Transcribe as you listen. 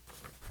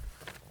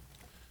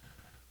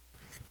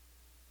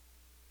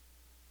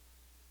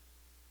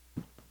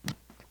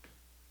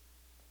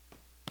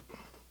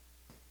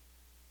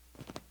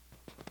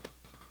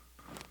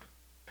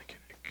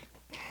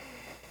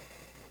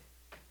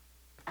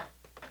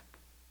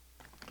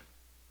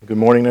Good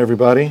morning,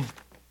 everybody.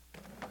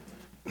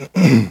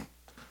 I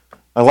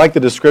like the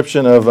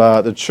description of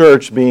the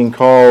church being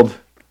called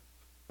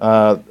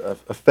a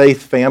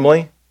faith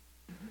family.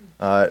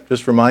 It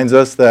just reminds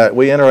us that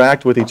we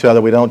interact with each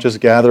other. We don't just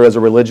gather as a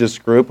religious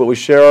group, but we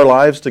share our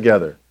lives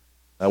together.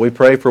 We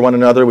pray for one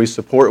another. We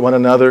support one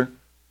another.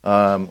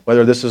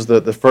 Whether this is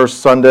the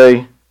first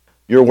Sunday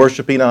you're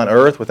worshiping on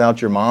earth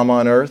without your mom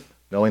on earth,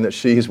 knowing that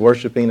she's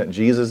worshiping at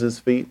Jesus'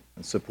 feet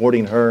and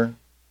supporting her.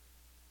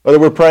 Whether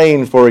we're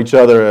praying for each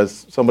other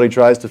as somebody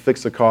tries to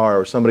fix a car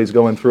or somebody's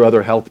going through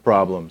other health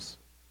problems,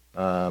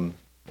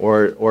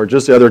 or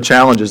just the other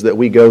challenges that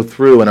we go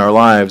through in our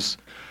lives.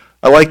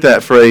 I like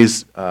that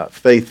phrase,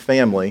 faith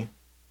family,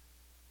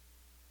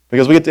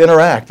 because we get to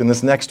interact. And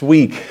this next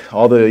week,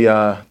 all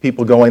the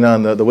people going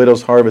on the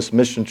Widow's Harvest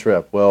mission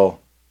trip, well,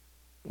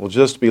 we'll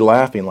just be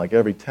laughing like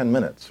every 10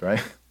 minutes,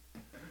 right?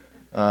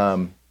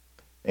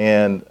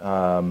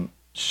 And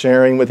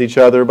sharing with each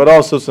other, but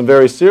also some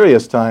very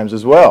serious times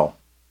as well,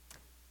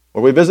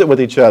 where we visit with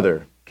each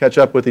other, catch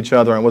up with each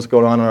other on what's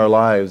going on in our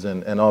lives,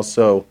 and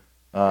also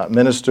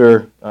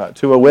minister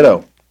to a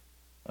widow.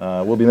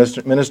 We'll be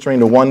ministering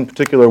to one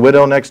particular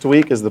widow next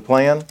week is the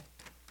plan,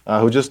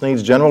 who just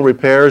needs general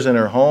repairs in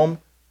her home.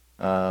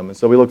 And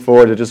so we look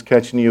forward to just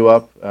catching you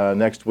up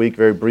next week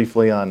very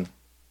briefly on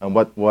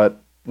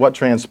what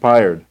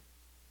transpired.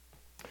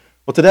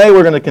 Well, today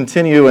we're going to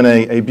continue in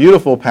a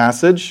beautiful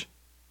passage,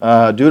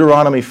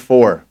 Deuteronomy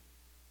 4.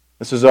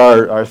 This is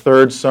our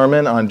third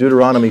sermon on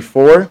Deuteronomy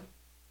 4.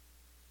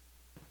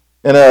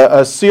 In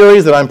a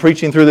series that I'm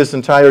preaching through this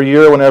entire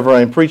year, whenever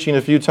I'm preaching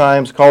a few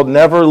times, called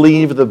Never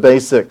Leave the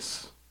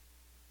Basics.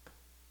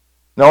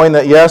 Knowing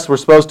that, yes, we're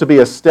supposed to be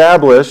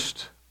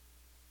established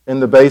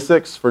in the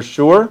basics for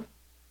sure,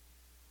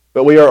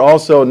 but we are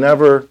also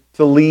never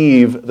to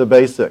leave the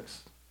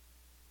basics.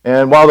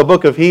 And while the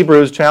book of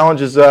Hebrews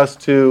challenges us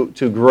to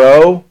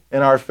grow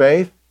in our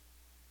faith,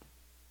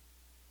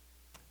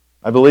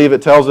 I believe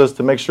it tells us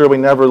to make sure we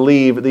never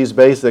leave these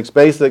basics.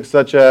 Basics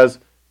such as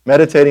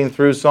meditating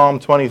through Psalm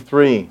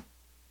 23,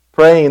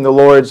 praying the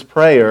Lord's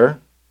Prayer,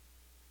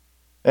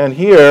 and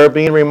here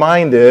being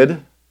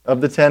reminded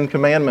of the Ten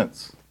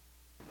Commandments.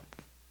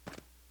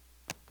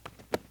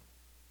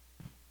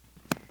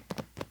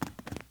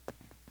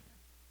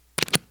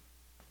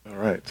 All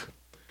right.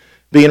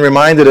 Being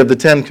reminded of the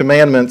Ten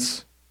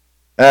Commandments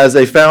as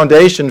a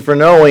foundation for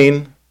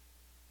knowing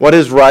what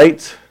is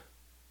right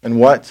and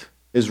what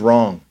is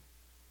wrong.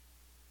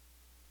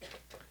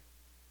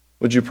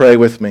 Would you pray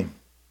with me?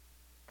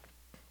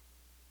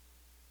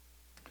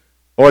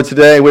 Lord,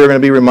 today we are going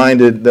to be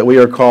reminded that we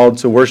are called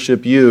to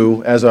worship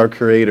you as our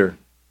Creator.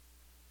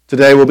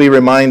 Today we'll be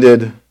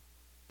reminded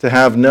to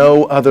have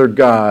no other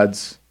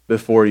gods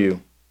before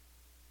you.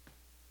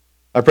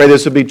 I pray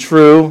this would be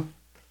true,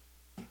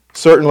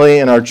 certainly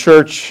in our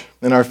church,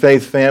 in our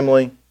faith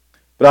family,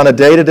 but on a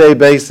day-to-day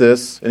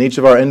basis in each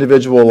of our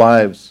individual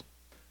lives.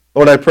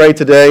 Lord, I pray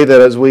today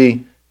that as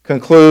we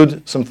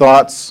conclude some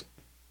thoughts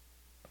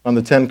on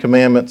the Ten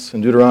Commandments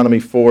in Deuteronomy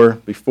 4,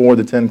 before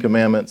the Ten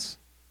Commandments,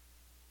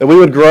 that we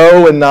would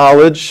grow in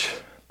knowledge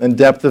and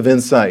depth of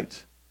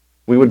insight.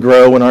 We would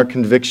grow in our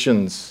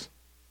convictions.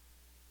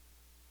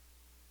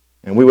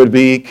 And we would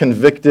be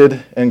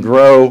convicted and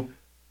grow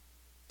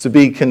to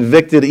be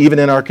convicted even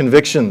in our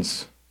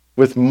convictions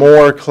with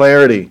more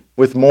clarity,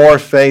 with more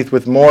faith,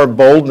 with more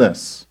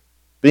boldness,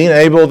 being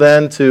able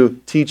then to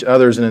teach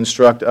others and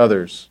instruct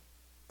others.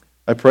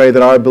 I pray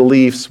that our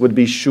beliefs would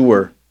be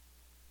sure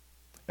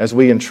as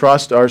we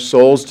entrust our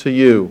souls to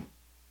you,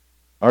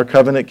 our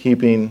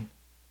covenant-keeping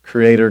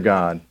Creator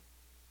God.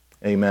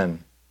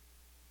 Amen.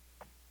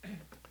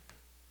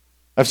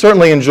 I've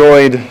certainly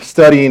enjoyed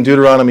studying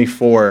Deuteronomy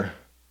 4,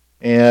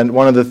 and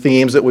one of the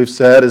themes that we've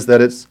said is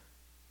that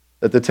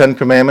the Ten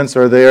Commandments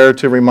are there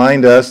to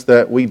remind us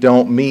that we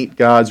don't meet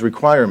God's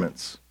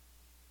requirements.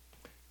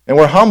 And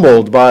we're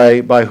humbled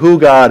by who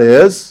God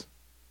is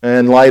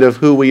in light of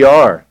who we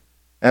are.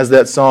 As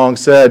that song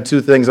said, two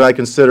things I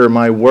consider,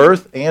 my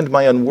worth and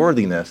my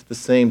unworthiness at the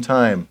same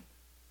time.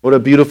 What a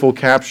beautiful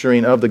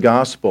capturing of the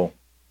gospel.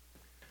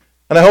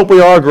 And I hope we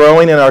are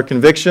growing in our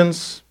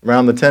convictions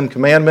around the Ten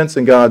Commandments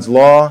and God's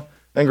law,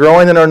 and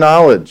growing in our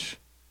knowledge.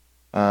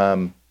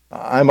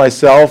 I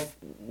myself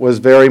was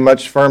very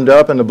much firmed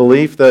up in the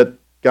belief that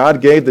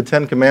God gave the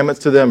Ten Commandments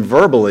to them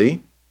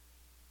verbally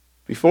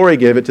before He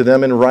gave it to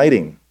them in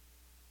writing.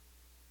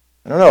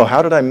 I don't know,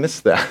 how did I miss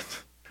that?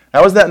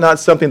 How is that not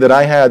something that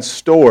I had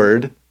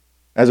stored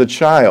as a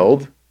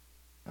child,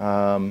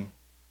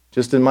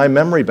 just in my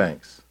memory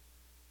banks?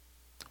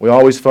 We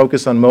always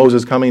focus on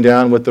Moses coming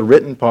down with the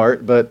written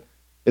part, but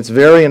it's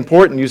very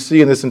important. You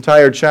see in this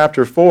entire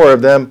chapter 4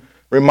 of them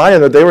reminded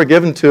that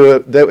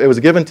it was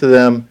given to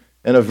them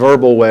in a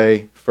verbal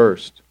way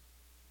first.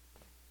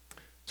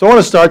 So I want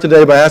to start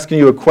today by asking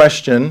you a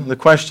question. The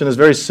question is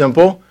very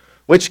simple.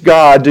 Which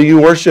God do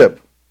you worship?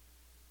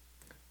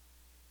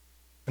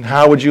 And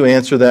how would you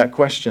answer that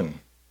question?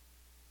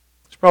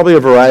 There's probably a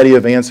variety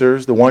of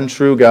answers. The one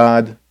true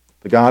God,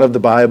 the God of the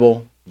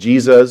Bible,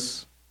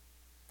 Jesus,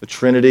 the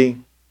Trinity.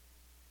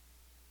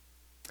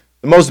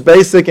 The most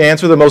basic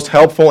answer, the most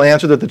helpful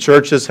answer that the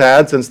church has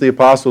had since the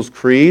Apostles'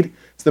 Creed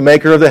is the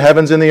maker of the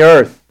heavens and the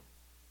earth.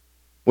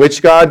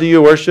 Which God do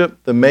you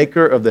worship? The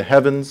maker of the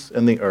heavens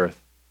and the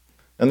earth.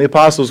 And the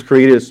Apostles'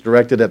 Creed is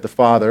directed at the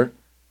Father,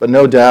 but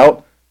no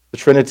doubt the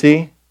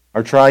Trinity,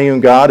 our triune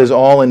God, is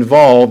all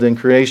involved in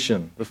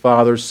creation, the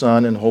Father,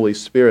 Son, and Holy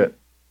Spirit.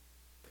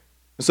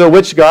 So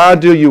which God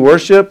do you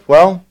worship?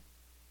 Well,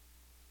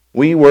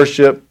 we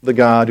worship the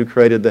God who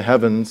created the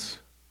heavens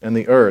and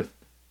the earth.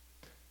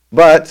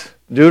 But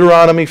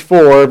Deuteronomy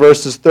 4,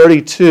 verses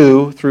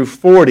 32 through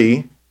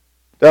 40,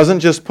 doesn't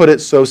just put it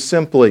so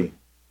simply.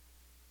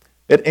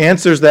 It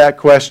answers that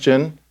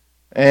question,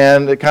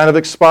 and it kind of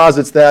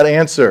exposits that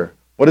answer.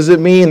 What does it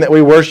mean that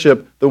we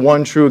worship the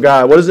one true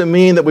God? What does it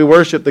mean that we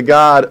worship the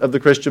God of the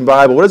Christian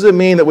Bible? What does it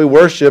mean that we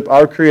worship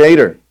our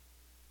Creator?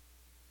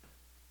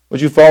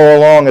 Would you follow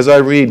along as I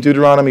read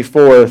Deuteronomy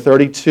 4,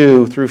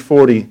 32 through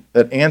 40,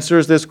 that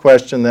answers this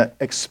question, that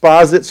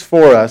exposits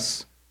for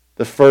us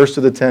the first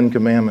of the Ten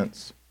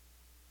Commandments.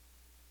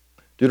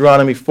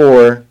 Deuteronomy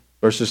 4,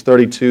 verses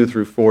 32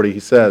 through 40, he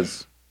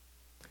says,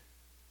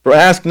 "For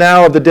ask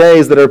now of the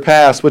days that are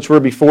past, which were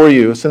before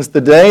you, since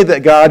the day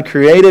that God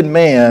created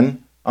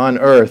man on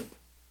earth.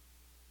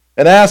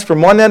 And ask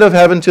from one end of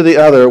heaven to the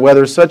other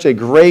whether such a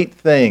great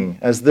thing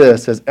as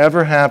this has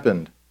ever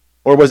happened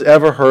or was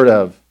ever heard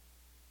of.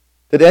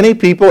 Did any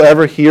people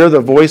ever hear the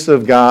voice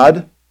of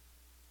God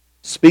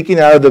speaking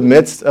out of the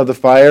midst of the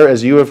fire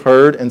as you have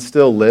heard and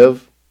still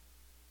live?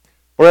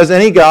 Or has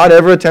any God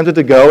ever attempted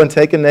to go and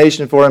take a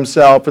nation for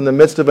himself in the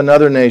midst of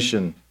another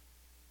nation?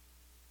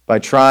 By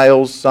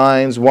trials,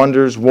 signs,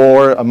 wonders,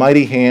 war, a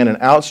mighty hand,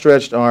 an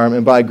outstretched arm,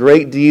 and by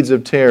great deeds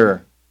of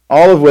terror,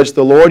 all of which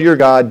the Lord your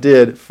God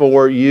did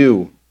for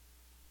you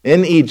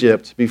in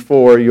Egypt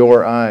before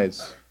your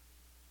eyes.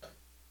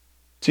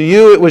 To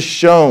you it was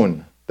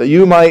shown that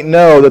you might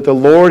know that the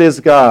Lord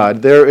is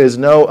God, there is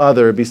no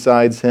other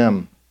besides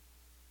him.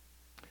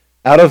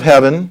 Out of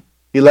heaven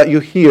he let you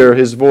hear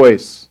his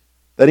voice,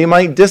 that he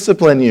might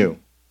discipline you.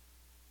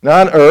 And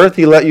on earth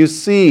he let you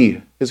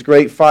see his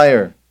great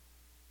fire,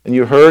 and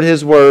you heard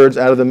his words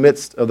out of the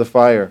midst of the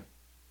fire.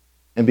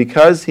 And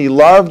because he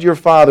loved your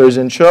fathers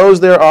and chose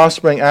their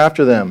offspring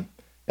after them,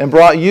 and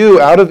brought you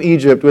out of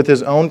Egypt with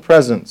his own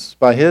presence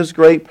by his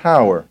great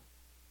power,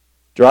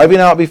 driving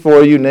out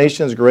before you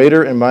nations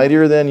greater and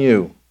mightier than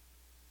you,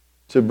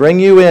 to bring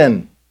you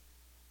in,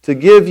 to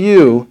give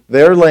you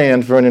their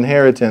land for an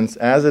inheritance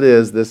as it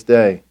is this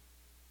day.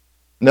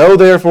 Know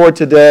therefore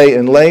today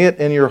and lay it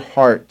in your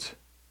heart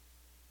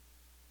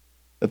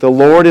that the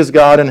Lord is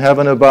God in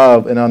heaven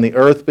above and on the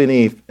earth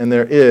beneath, and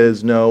there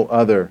is no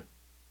other.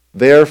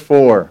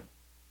 Therefore,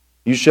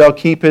 you shall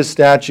keep his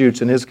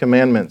statutes and his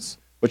commandments,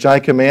 which I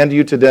command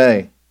you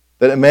today,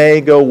 that it may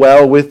go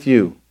well with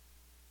you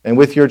and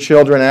with your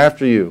children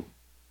after you,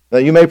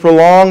 that you may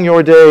prolong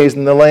your days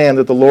in the land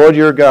that the Lord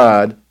your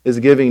God is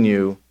giving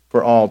you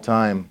for all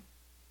time."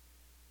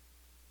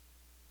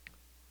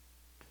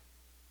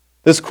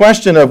 This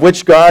question of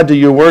which God do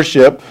you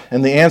worship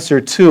and the answer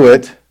to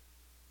it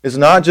is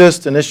not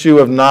just an issue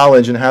of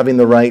knowledge and having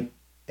the right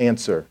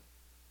answer.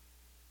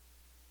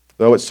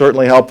 Though it's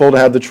certainly helpful to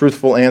have the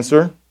truthful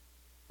answer.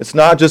 It's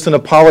not just an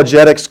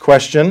apologetics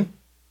question,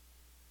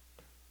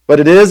 but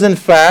it is in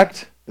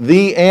fact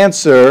the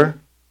answer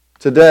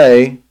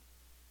today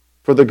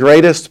for the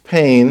greatest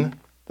pain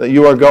that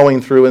you are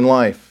going through in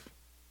life.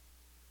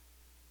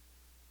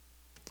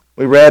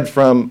 We read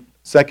from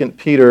 1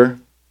 Peter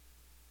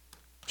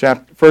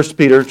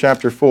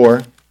chapter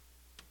 4,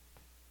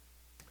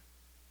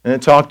 and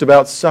it talked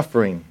about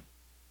suffering.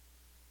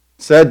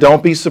 It said,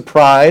 don't be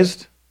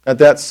surprised at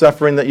that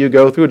suffering that you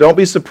go through. Don't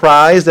be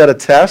surprised at a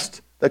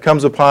test that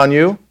comes upon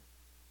you.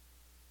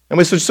 And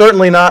we should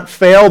certainly not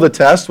fail the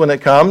test when it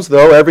comes,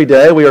 though every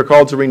day we are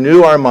called to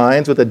renew our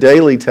minds with a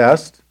daily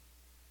test.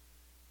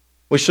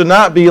 We should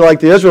not be like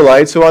the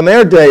Israelites who on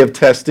their day of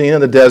testing in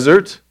the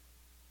desert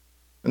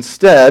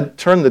instead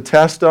turn the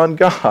test on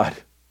God.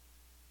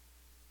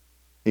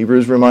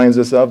 Hebrews reminds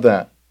us of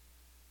that.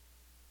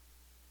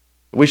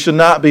 We should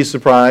not be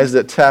surprised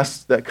at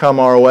tests that come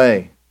our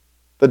way.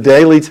 The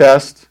daily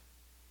test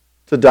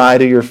to die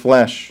to your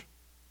flesh.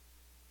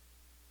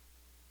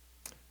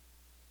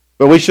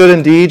 But we should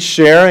indeed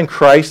share in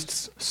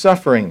Christ's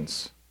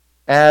sufferings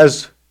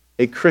as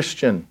a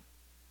Christian.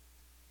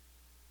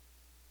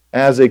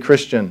 As a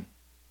Christian.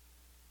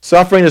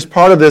 Suffering is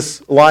part of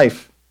this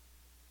life.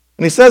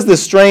 And he says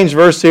this strange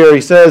verse here.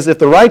 He says, if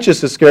the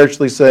righteous is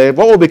scarcely saved,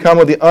 what will become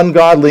of the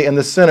ungodly and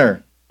the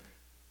sinner?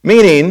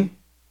 Meaning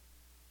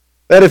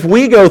that if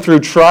we go through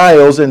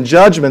trials and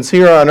judgments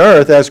here on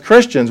earth as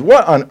Christians,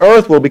 what on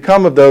earth will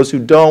become of those who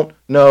don't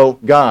know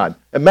God?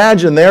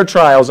 Imagine their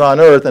trials on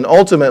earth and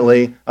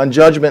ultimately on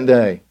Judgment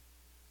Day.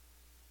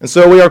 And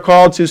so we are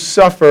called to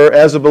suffer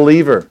as a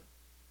believer.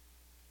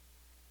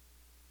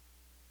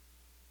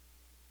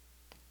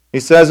 He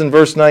says in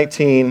verse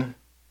 19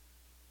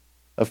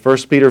 of 1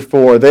 Peter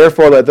 4,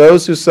 therefore let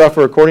those who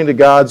suffer according to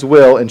God's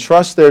will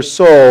entrust their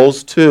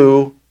souls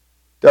to,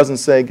 doesn't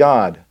say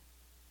God.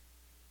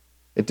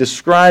 It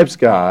describes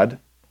God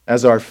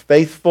as our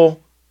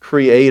faithful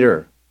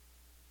Creator.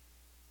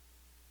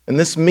 And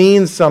this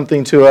means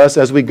something to us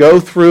as we go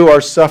through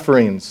our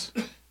sufferings.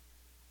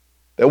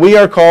 That we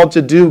are called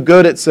to do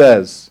good, it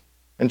says,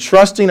 and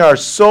trusting our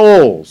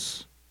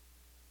souls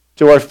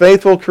to our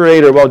faithful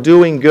Creator while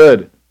doing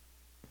good.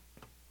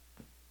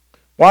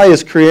 Why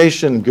is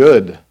creation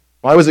good?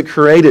 Why was it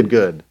created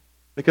good?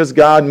 Because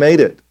God made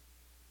it.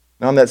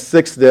 And on that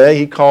sixth day,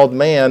 He called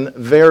man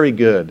very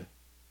good.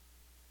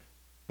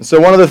 And so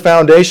one of the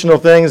foundational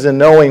things in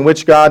knowing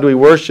which God we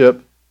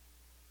worship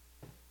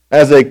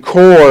as a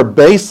core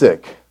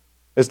basic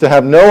is to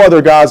have no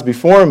other gods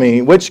before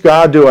me. Which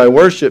God do I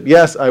worship?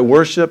 Yes, I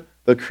worship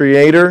the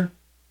Creator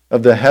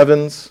of the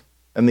heavens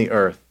and the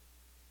earth.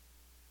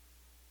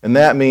 And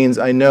that means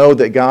I know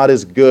that God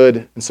is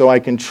good, and so I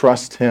can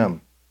trust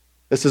Him.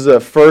 This is a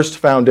first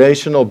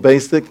foundational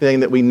basic thing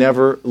that we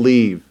never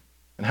leave.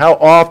 And how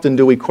often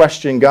do we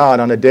question God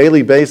on a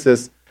daily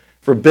basis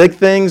for big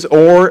things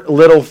or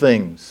little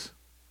things?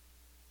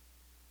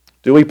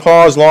 Do we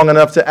pause long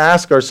enough to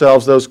ask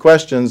ourselves those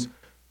questions?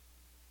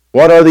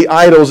 What are the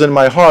idols in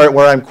my heart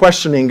where I'm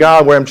questioning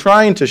God, where I'm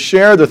trying to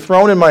share the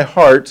throne in my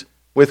heart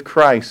with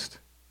Christ?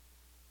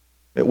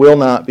 It will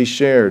not be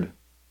shared.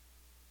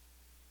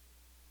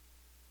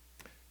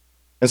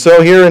 And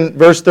so here in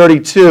verse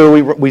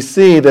 32, we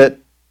see that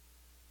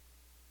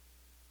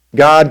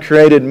God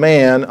created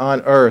man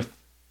on earth.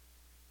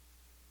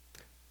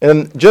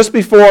 And just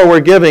before we're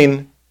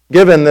given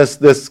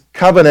this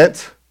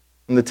covenant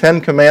and the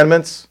Ten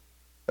Commandments,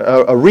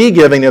 a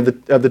re-giving of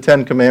the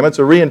Ten Commandments,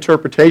 a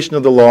reinterpretation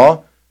of the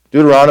law,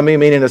 Deuteronomy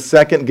meaning a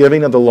second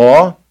giving of the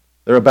law.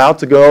 They're about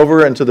to go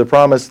over into the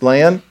promised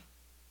land.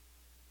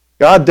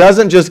 God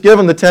doesn't just give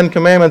them the Ten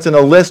Commandments in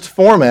a list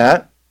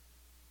format.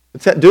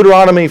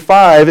 Deuteronomy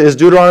 5 is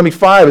Deuteronomy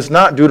 5. It's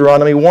not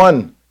Deuteronomy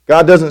 1.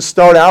 God doesn't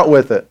start out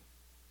with it.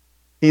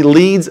 He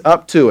leads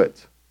up to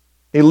it.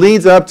 He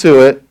leads up to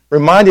it,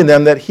 reminding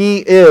them that He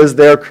is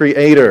their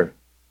Creator.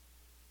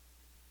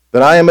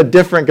 That I am a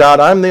different God.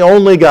 I'm the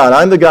only God.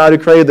 I'm the God who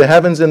created the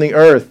heavens and the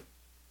earth.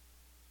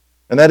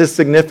 And that is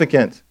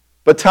significant.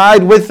 But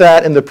tied with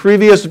that in the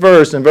previous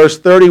verse, in verse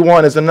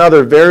 31, is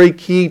another very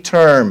key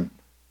term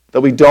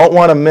that we don't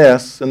want to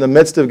miss in the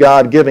midst of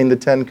God giving the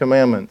Ten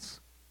Commandments.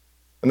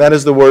 And that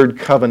is the word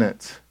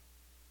covenant.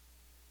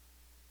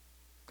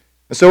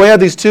 And so we have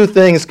these two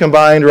things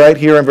combined right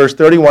here in verse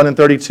 31 and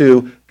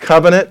 32,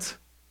 covenant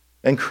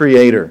and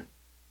Creator.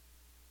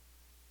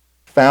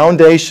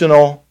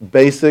 Foundational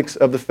basics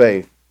of the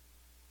faith.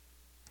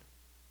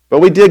 But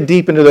we dig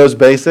deep into those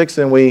basics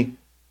and we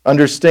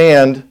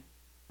understand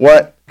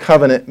what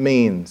covenant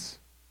means.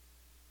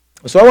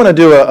 So I want to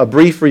do a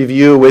brief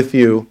review with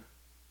you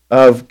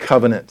of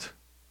covenant.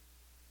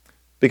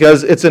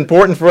 Because it's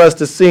important for us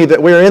to see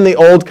that we're in the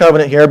Old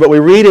Covenant here, but we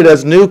read it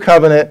as New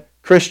Covenant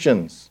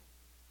Christians.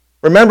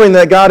 Remembering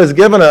that God has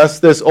given us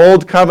this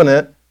Old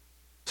Covenant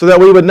so that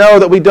we would know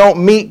that we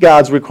don't meet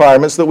God's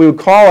requirements, so that we would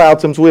call out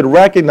to Him, so we would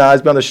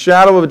recognize beyond the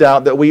shadow of a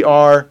doubt that we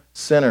are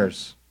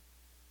sinners.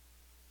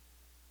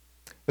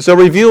 And so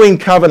reviewing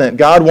covenant,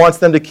 God wants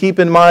them to keep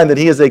in mind that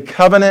He is a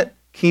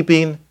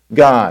covenant-keeping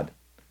God.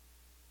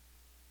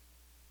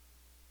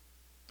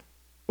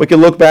 We can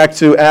look back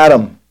to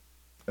Adam.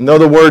 And though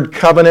the word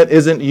covenant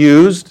isn't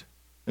used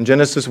in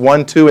Genesis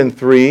 1, 2, and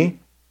 3,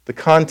 the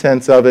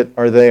contents of it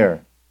are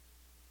there.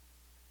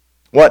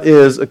 What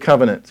is a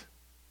covenant?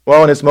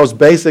 Well, in its most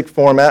basic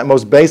format,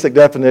 most basic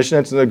definition,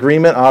 it's an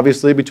agreement,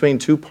 obviously, between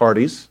two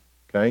parties,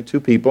 okay, two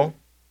people.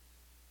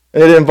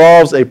 And it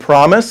involves a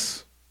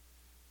promise,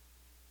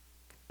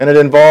 and it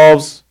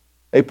involves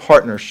a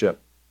partnership.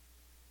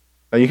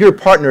 Now, you hear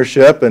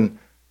partnership, and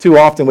too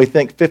often we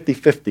think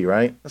 50-50,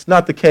 right? That's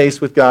not the case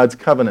with God's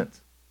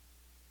covenant.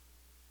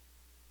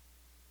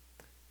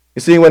 You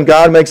see, when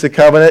God makes a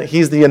covenant,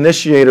 He's the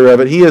initiator of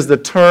it. He is the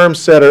term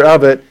setter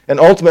of it. And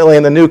ultimately,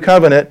 in the new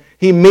covenant,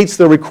 He meets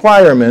the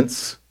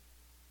requirements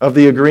of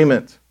the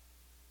agreement.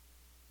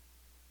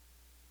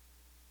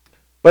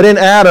 But in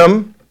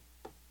Adam,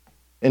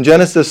 in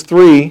Genesis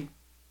 3,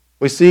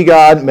 we see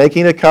God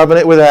making a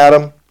covenant with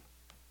Adam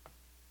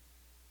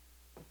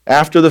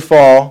after the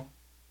fall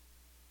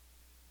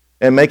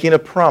and making a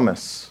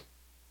promise.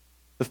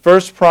 The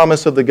first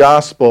promise of the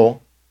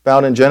gospel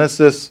found in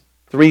Genesis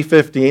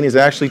 3:15, He's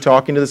actually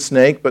talking to the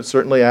snake, but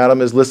certainly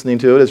Adam is listening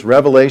to it. It's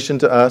revelation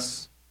to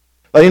us,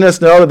 letting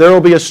us know that there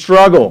will be a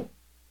struggle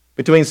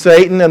between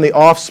Satan and the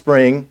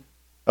offspring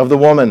of the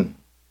woman.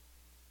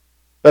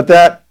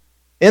 But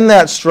in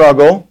that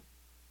struggle,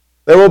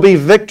 there will be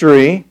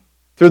victory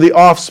through the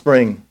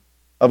offspring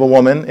of a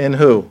woman in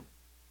who?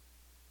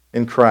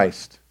 In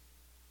Christ.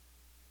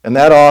 And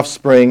that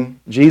offspring,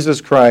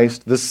 Jesus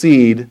Christ, the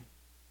seed,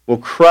 will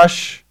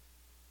crush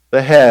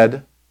the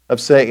head of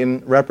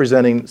Satan,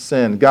 representing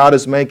sin. God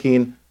is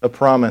making a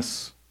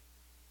promise.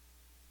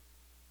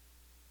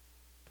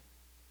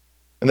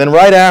 And then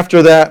right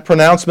after that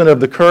pronouncement of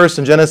the curse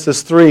in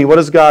Genesis 3, what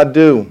does God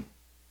do?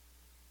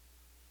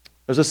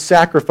 There's a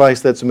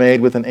sacrifice that's made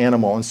with an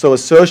animal. And so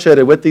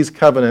associated with these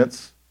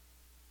covenants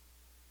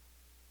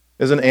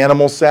is an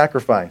animal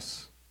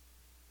sacrifice.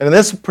 And in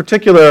this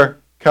particular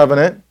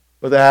covenant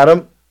with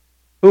Adam,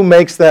 who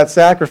makes that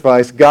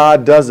sacrifice?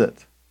 God does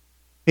it.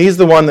 He's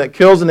the one that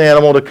kills an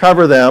animal to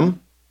cover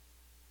them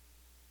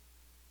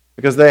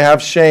because they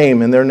have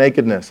shame in their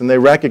nakedness and they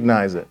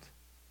recognize it.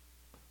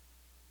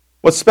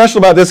 What's special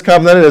about this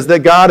covenant is that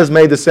God has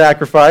made the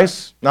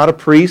sacrifice, not a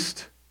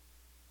priest,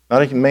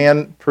 not a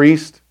man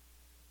priest,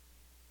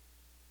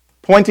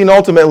 pointing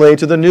ultimately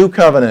to the new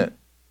covenant,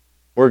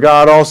 where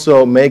God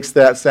also makes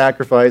that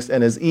sacrifice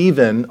and is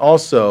even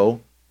also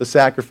the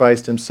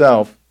sacrificed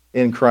himself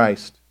in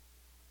Christ.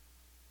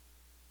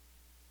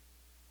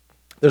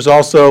 There's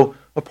also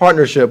a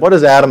partnership. What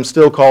is Adam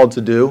still called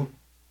to do?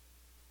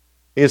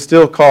 He is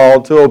still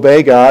called to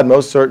obey God,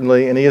 most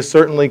certainly, and he is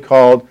certainly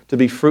called to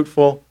be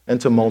fruitful and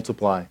to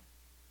multiply.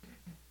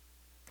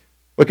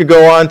 We could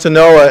go on to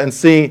Noah and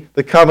see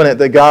the covenant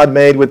that God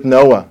made with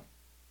Noah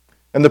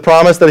and the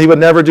promise that he would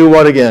never do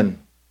what again?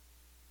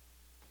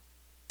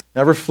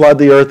 Never flood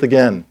the earth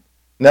again.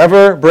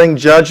 Never bring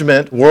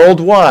judgment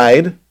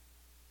worldwide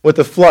with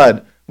the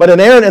flood. But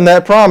inherent in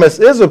that promise,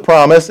 is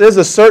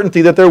a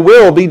certainty that there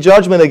will be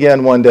judgment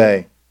again one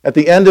day. At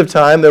the end of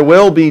time, there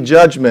will be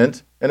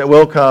judgment, and it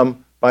will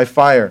come by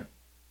fire.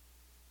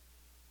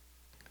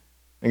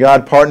 And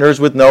God partners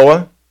with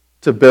Noah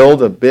to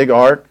build a big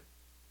ark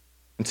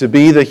and to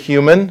be the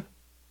human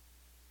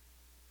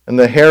and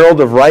the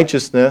herald of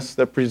righteousness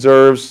that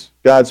preserves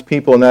God's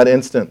people in that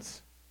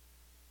instance.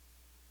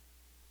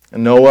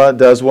 And Noah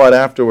does what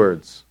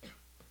afterwards?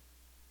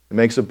 He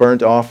makes a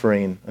burnt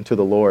offering unto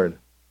the Lord.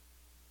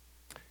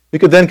 We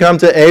could then come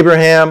to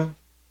Abraham,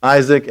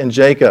 Isaac, and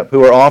Jacob,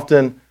 who are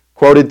often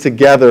quoted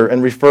together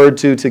and referred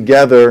to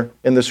together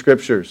in the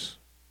Scriptures.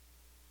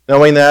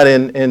 Knowing that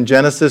in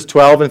Genesis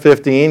 12 and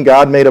 15,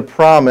 God made a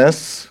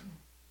promise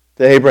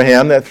to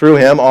Abraham that through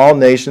him all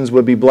nations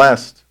would be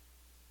blessed.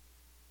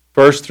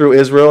 First through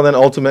Israel, and then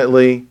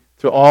ultimately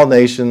through all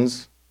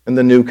nations in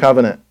the new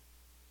covenant.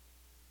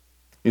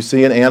 You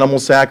see an animal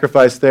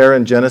sacrifice there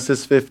in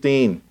Genesis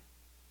 15.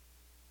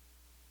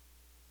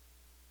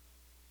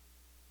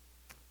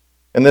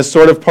 And this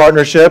sort of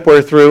partnership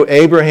where through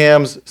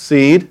Abraham's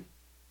seed,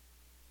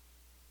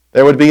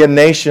 there would be a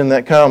nation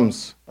that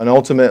comes, and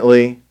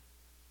ultimately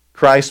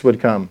Christ would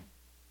come.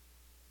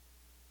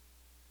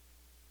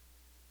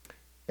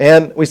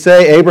 And we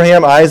say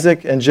Abraham,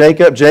 Isaac, and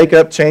Jacob,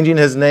 Jacob changing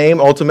his name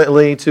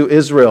ultimately to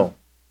Israel,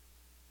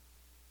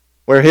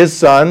 where his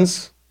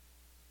sons,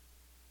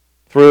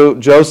 through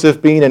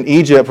Joseph being in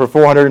Egypt for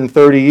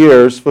 430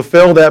 years,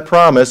 fulfilled that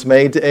promise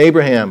made to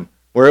Abraham,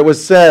 where it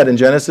was said in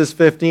Genesis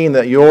 15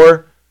 that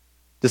your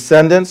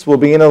descendants will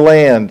be in a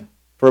land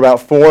for about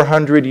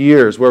 400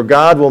 years, where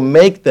God will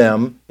make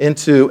them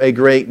into a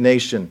great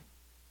nation.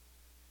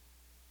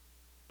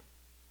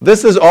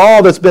 This is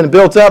all that's been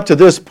built up to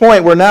this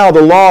point where now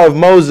the law of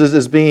Moses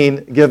is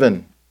being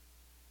given.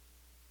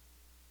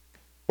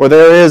 Where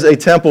there is a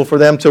temple for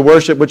them to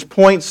worship, which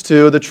points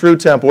to the true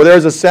temple. Where there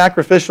is a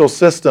sacrificial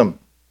system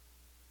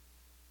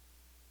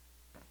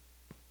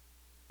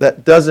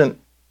that doesn't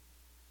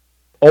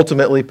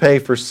ultimately pay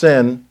for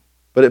sin,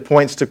 but it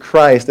points to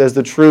Christ as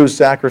the true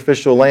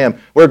sacrificial lamb.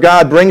 Where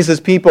God brings his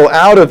people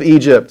out of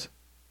Egypt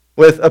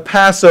with a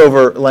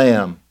Passover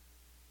lamb,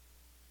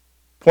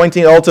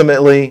 pointing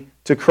ultimately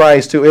to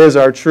Christ, who is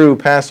our true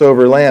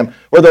Passover lamb.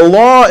 Where the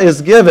law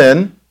is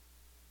given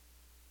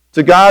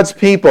to God's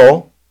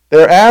people,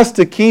 they're asked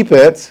to keep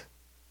it,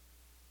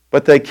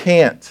 but they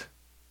can't.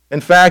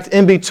 In fact,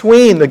 in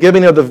between the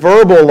giving of the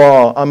verbal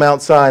law on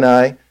Mount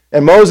Sinai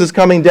and Moses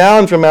coming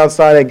down from Mount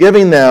Sinai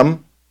giving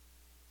them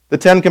the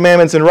Ten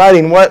Commandments in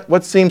writing,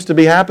 what seems to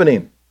be happening?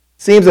 It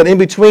seems that in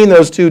between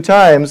those two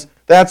times,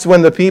 that's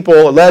when the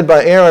people, led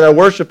by Aaron, are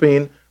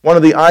worshiping one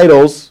of the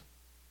idols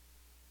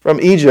from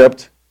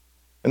Egypt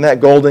and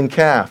that golden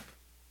calf.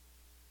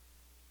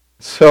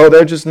 So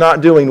they're just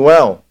not doing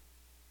well.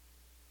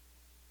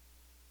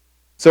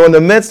 So in the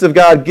midst of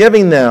God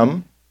giving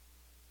them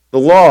the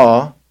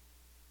law,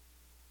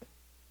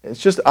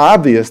 it's just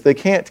obvious they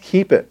can't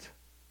keep it.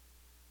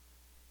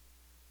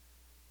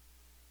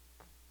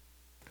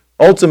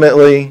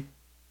 Ultimately,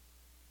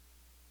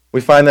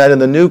 we find that in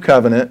the new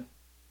covenant,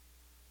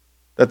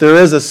 that there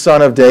is a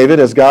son of David,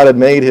 as God had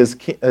made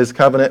his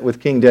covenant with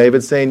King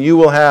David, saying, you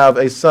will have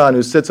a son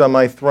who sits on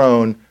my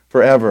throne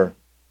forever.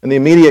 In the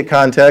immediate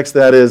context,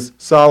 that is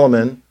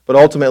Solomon, but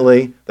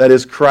ultimately, that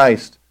is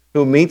Christ,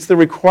 who meets the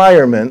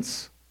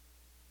requirements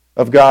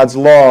of God's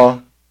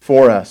law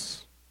for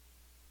us.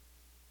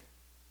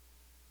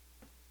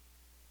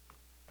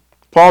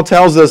 Paul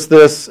tells us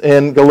this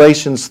in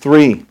Galatians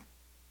 3.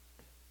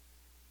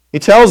 He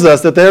tells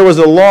us that there was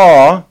a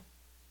law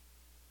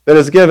that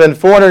is given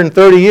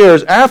 430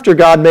 years after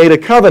God made a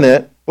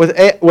covenant with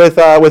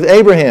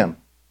Abraham.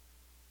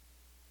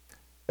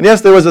 And yes,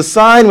 there was a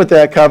sign with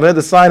that covenant,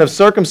 the sign of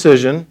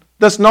circumcision.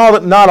 That's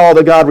not all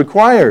that God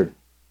required.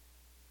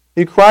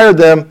 He required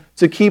them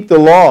to keep the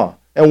law.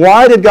 And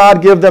why did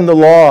God give them the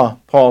law,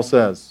 Paul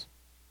says?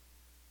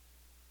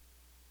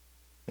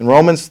 In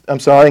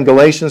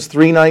Galatians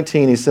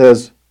 3:19, he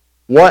says,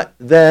 What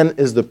then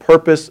is the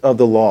purpose of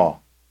the law?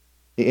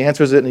 He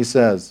answers it and he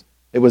says,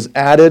 it was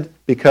added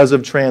because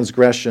of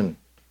transgression,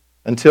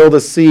 until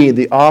the seed,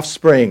 the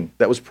offspring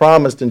that was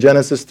promised in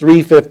Genesis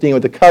 3:15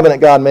 with the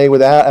covenant God made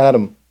with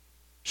Adam,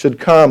 should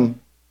come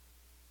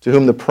to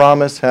whom the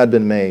promise had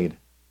been made.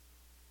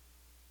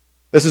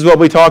 This is what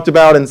we talked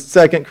about in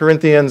 2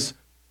 Corinthians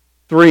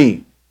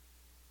 3.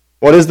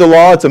 What is the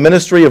law? It's a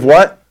ministry of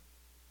what?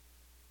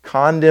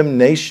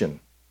 Condemnation.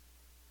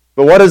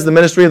 But what is the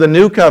ministry of the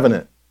new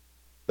covenant?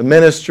 The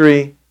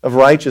ministry of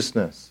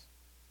righteousness.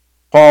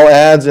 Paul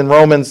adds in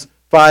Romans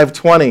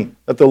 5:20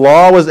 that the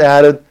law was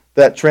added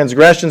that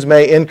transgressions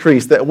may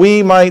increase, that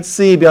we might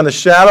see beyond the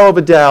shadow of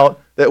a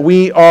doubt that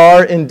we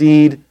are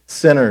indeed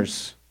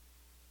sinners.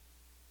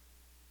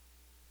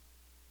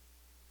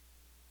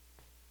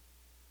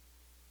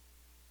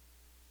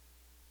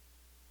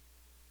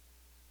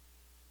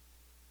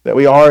 That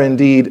we are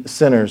indeed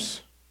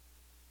sinners.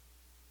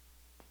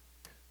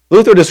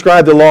 Luther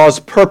described the law's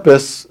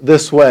purpose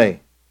this way.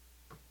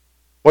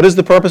 What is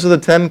the purpose of the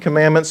Ten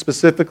Commandments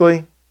specifically?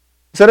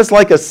 He said it's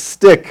like a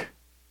stick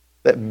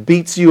that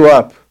beats you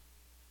up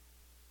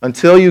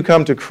until you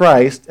come to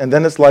Christ, and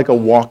then it's like a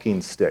walking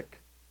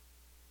stick.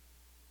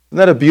 Isn't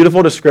that a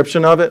beautiful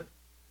description of it?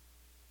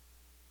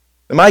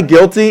 Am I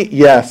guilty?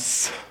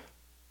 Yes.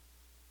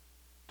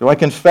 Do I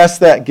confess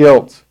that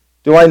guilt?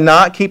 Do I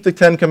not keep the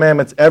Ten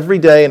Commandments every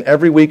day and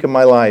every week of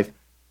my life?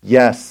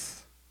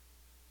 Yes.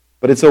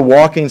 But it's a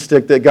walking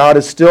stick that God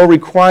has still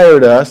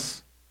required us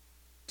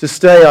to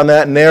stay on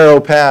that narrow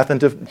path and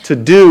to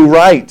do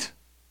right,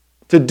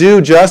 to do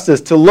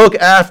justice, to look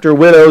after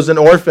widows and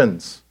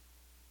orphans,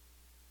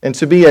 and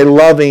to be a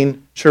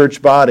loving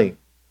church body.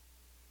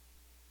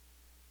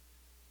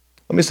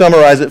 Let me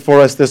summarize it for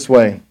us this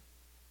way.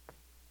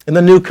 In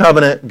the new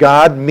covenant,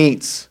 God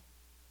meets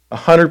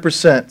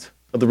 100%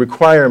 of the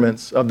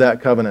requirements of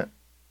that covenant.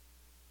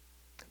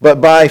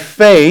 But by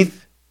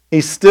faith, He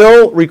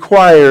still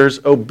requires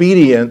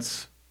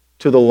obedience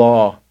to the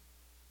law.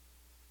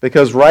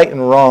 Because right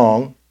and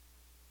wrong,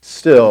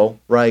 still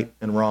right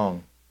and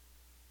wrong.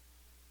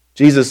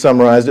 Jesus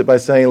summarized it by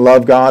saying,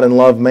 love God and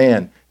love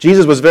man.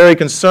 Jesus was very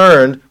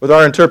concerned with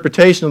our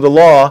interpretation of the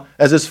law,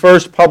 as His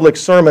first public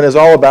sermon is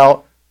all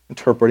about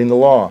interpreting the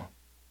law.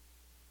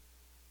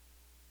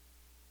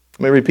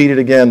 Let me repeat it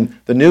again.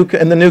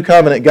 In the new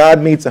covenant, God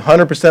meets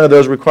 100% of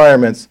those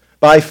requirements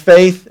by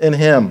faith in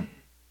Him.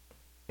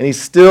 And He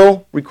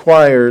still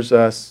requires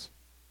us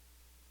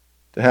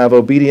to have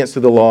obedience to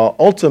the law.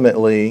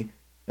 Ultimately,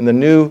 in the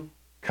new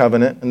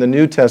covenant, in the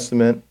New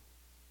Testament,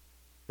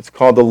 it's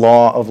called the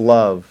law of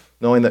love,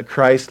 knowing that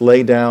Christ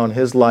laid down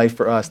His life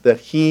for us, that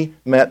He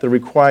met the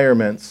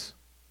requirements.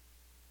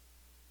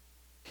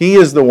 He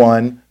is the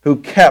one who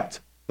kept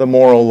the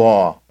moral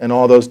law and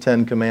all those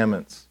 10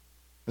 commandments.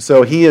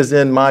 So He is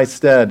in my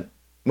stead,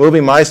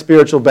 moving my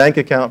spiritual bank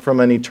account from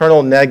an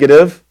eternal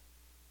negative,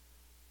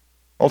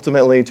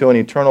 ultimately to an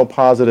eternal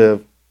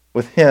positive,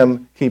 with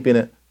Him keeping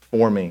it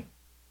for me.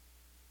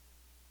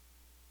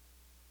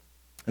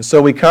 And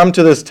so we come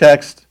to this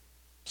text,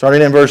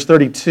 starting in verse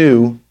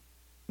 32,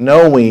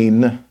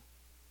 knowing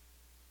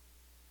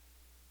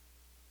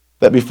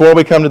that before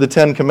we come to the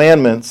 10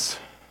 Commandments,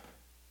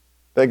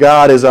 that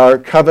God is our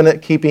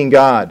covenant-keeping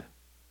God.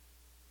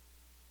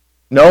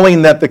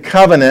 Knowing that the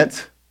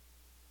covenant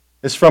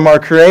is from our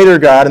Creator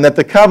God, and that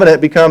the covenant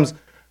becomes,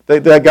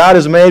 that God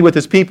has made with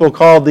His people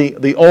called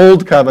the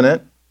Old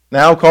Covenant,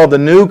 now called the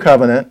New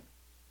Covenant,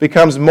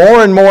 becomes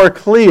more and more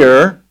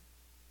clear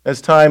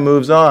as time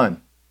moves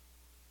on.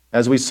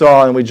 As we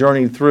saw and we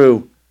journeyed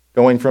through,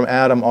 going from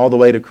Adam all the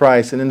way to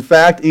Christ. And in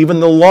fact, even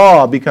the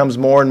law becomes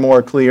more and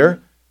more clear,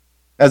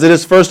 as it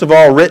is first of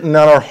all written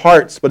on our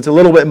hearts, but it's a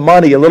little bit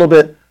muddy, a little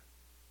bit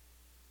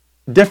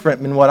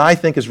different than what I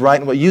think is right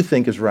and what you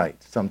think is right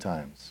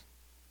sometimes.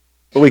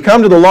 But we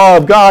come to the law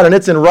of God, and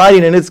it's in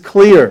writing, and it's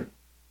clear.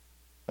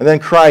 And then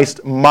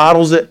Christ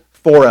models it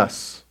for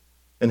us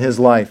in His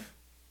life.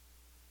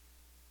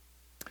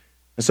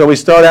 And so we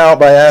start out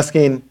by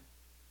asking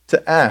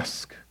to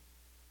ask.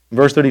 In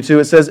verse 32,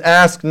 it says,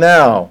 ask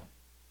now.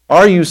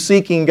 Are you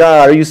seeking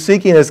God? Are you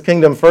seeking His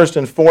kingdom first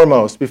and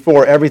foremost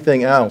before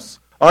everything else?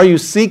 Are you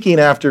seeking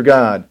after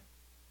God?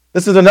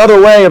 This is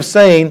another way of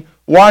saying,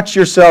 watch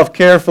yourself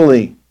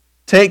carefully.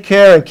 Take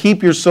care and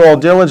keep your soul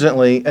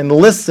diligently and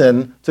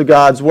listen to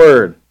God's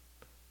word.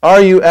 Are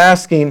you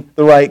asking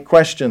the right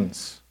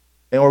questions?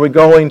 And are we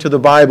going to the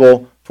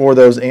Bible for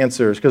those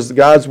answers? Because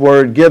God's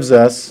word gives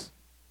us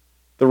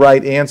the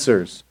right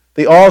answers,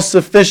 the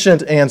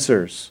all-sufficient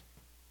answers.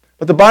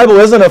 But the Bible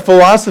isn't a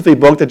philosophy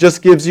book that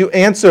just gives you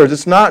answers.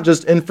 It's not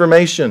just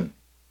information.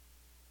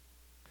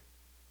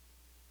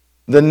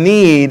 The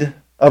need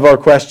of our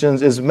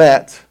questions is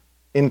met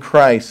in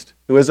Christ,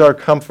 who is our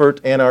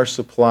comfort and our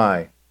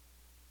supply.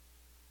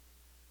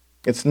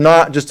 It's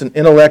not just an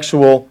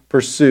intellectual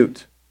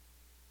pursuit.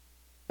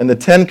 And the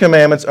 10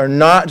 Commandments are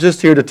not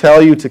just here to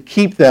tell you to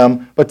keep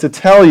them, but to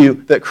tell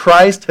you that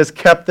Christ has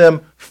kept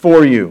them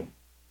for you.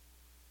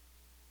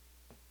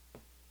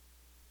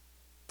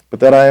 but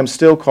that I am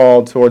still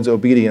called towards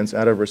obedience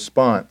out of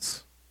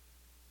response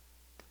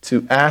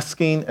to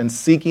asking and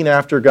seeking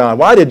after God.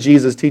 Why did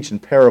Jesus teach in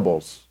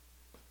parables?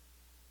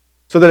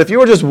 So that if you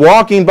were just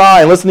walking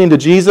by and listening to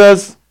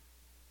Jesus,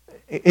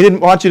 He didn't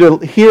want you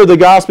to hear the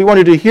gospel. He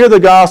wanted you to hear the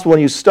gospel when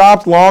you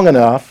stopped long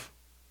enough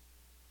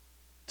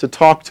to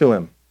talk to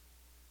Him.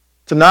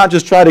 To not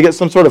just try to get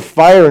some sort of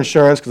fire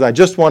insurance because I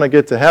just want to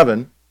get to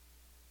heaven,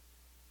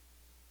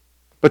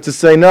 but to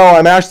say, no,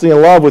 I'm actually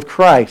in love with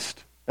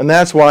Christ, and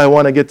that's why I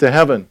want to get to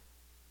heaven,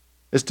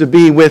 is to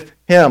be with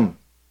Him.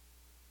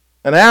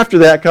 And after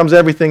that comes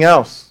everything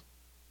else.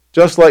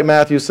 Just like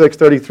Matthew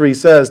 6:33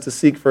 says, to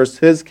seek first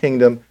His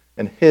kingdom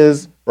and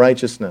His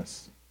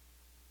righteousness.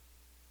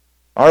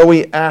 Are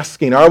we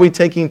asking? Are we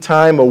taking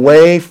time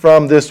away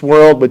from this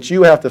world, but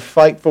you have to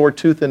fight for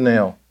tooth and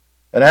nail?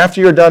 And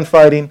after you're done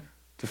fighting,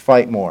 to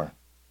fight more.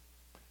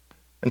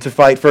 And to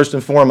fight first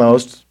and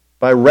foremost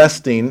by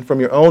resting from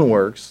your own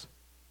works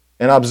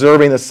and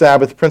observing the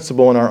Sabbath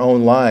principle in our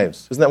own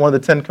lives. Isn't that one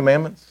of the 10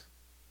 Commandments?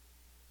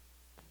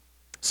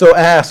 So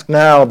ask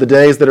now of the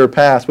days that are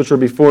past, which are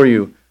before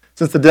you,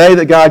 since the day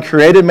that God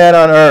created man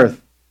on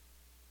earth.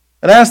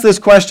 And ask this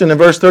question in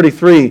verse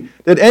 33,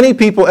 did any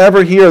people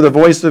ever hear the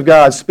voice of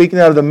God speaking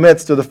out of the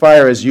midst of the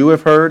fire as you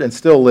have heard and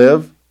still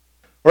live?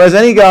 Or has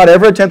any God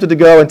ever attempted to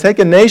go and take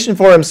a nation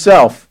for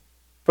himself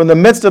from the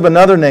midst of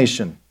another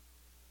nation?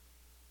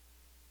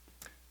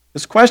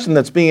 This question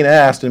that's being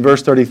asked in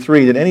verse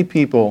 33, did any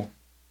people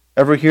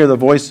ever hear the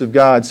voice of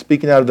God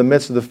speaking out of the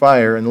midst of the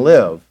fire and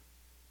live,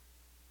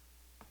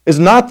 is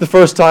not the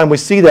first time we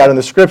see that in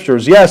the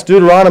Scriptures. Yes,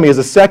 Deuteronomy is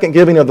a second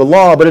giving of the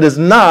law, but it is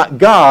not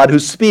God who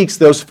speaks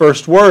those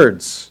first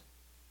words.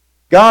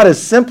 God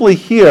is simply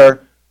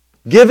here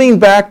giving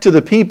back to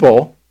the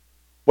people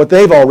what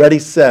they've already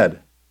said.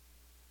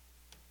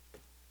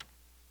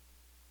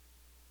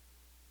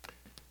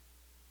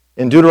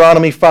 In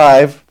Deuteronomy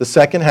 5, the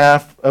second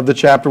half of the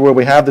chapter where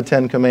we have the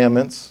 10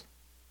 Commandments,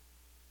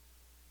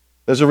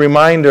 there's a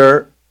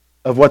reminder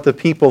of what the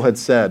people had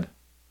said.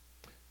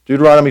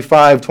 Deuteronomy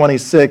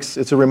 5:26,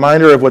 it's a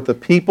reminder of what the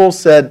people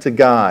said to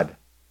God. It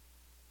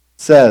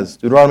says,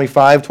 Deuteronomy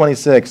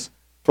 5:26,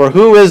 for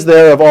who is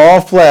there of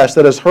all flesh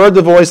that has heard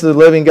the voice of the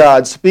living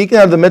God speaking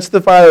out of the midst of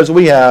the fire as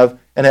we have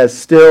and has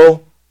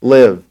still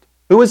lived?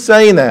 Who is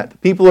saying that? The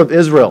people of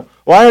Israel.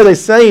 Why are they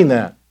saying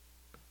that?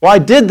 Why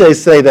did they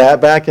say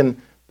that back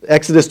in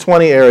Exodus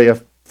 20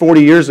 area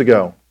 40 years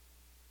ago?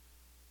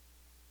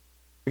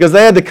 Because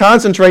they had to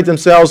concentrate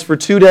themselves for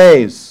 2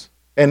 days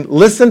and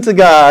listen to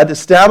God,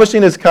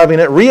 establishing His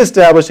covenant,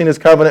 reestablishing His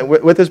covenant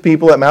with His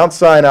people at Mount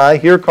Sinai,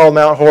 here called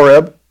Mount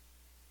Horeb,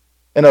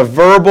 in a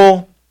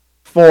verbal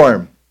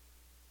form.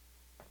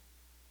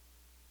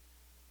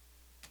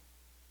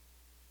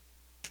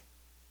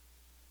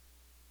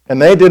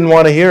 And they didn't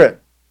want to hear it.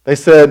 They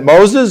said,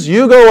 Moses,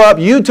 you go up,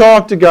 you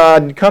talk to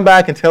God, and come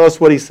back and tell us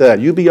what He said.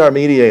 You be our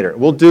mediator.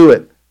 We'll do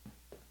it.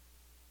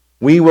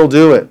 We will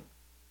do it.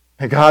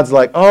 And God's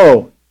like,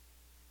 oh,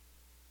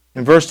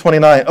 in verse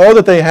 29, oh,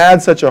 that they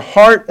had such a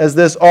heart as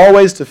this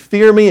always to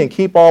fear me and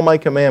keep all my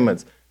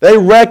commandments. They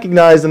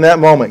recognized in that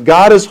moment,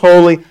 God is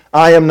holy,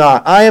 I am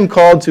not. I am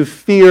called to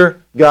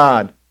fear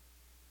God.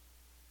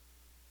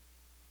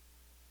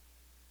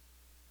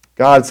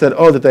 God said,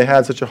 oh, that they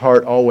had such a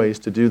heart always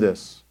to do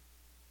this.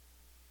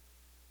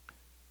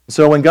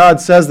 So when God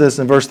says this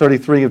in verse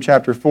 33 of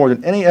chapter 4,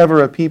 did any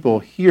ever a people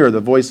hear the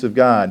voice of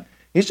God?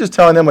 He's just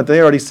telling them what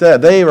they already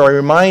said. They are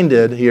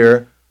reminded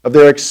here of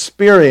their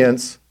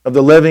experience of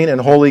the living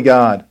and holy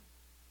God.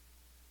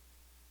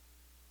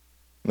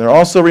 And they're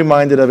also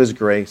reminded of His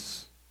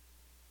grace.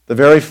 The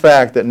very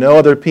fact that no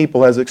other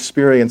people has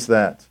experienced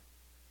that.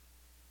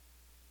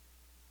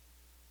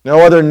 No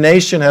other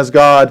nation has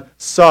God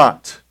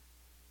sought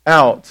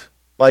out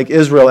like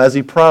Israel as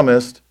He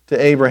promised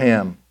to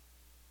Abraham.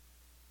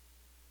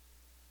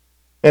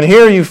 And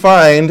here you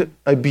find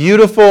a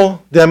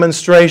beautiful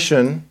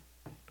demonstration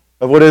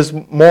of what is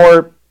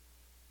more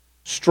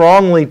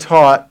strongly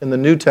taught in the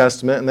New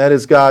Testament, and that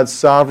is God's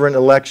sovereign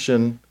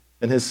election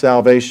and His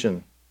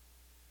salvation,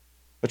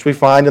 which we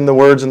find in the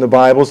words in the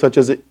Bible such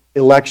as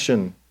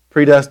election,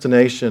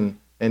 predestination,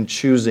 and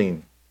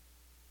choosing.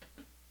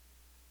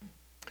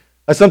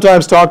 I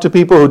sometimes talk to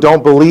people who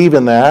don't believe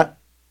in that,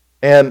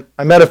 and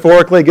I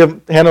metaphorically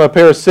hand them a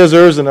pair of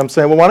scissors, and I'm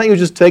saying, well, why don't you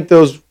just take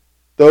those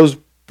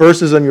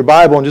verses in your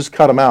Bible and just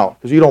cut them out,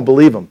 because you don't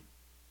believe them,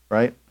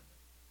 right?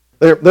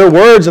 They're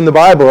words in the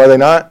Bible, are they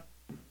not?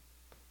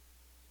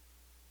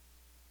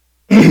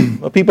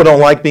 Well, people don't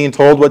like being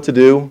told what to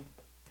do.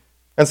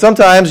 And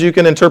sometimes you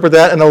can interpret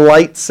that in a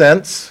light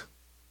sense,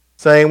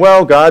 saying,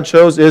 well, God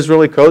chose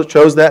Israel, He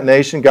chose that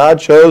nation, God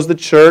chose the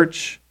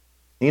church.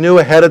 He knew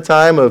ahead of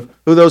time of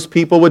who those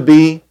people would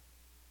be.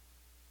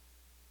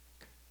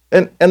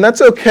 And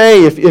that's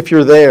okay if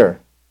you're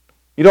there.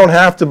 You don't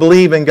have to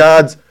believe in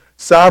God's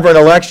sovereign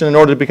election in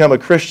order to become a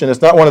Christian.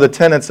 It's not one of the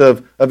tenets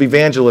of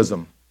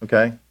evangelism,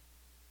 okay?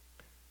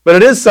 But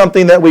it is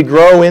something that we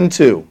grow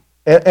into.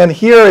 And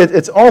here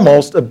it's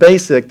almost a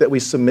basic that we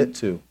submit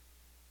to,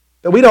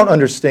 that we don't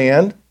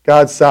understand.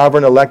 God's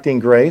sovereign electing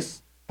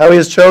grace? How he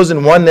has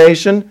chosen one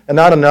nation and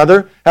not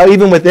another? How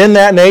even within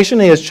that nation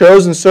he has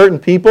chosen certain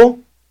people?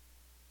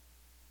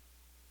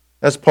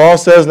 As Paul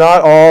says,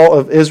 not all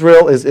of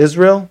Israel is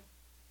Israel.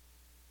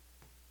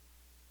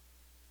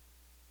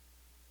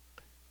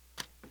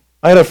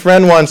 I had a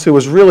friend once who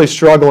was really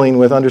struggling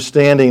with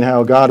understanding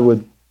how God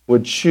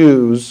would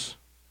choose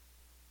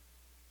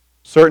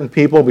certain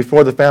people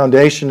before the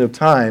foundation of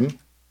time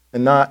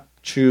and not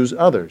choose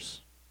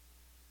others.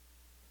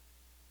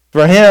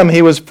 For him,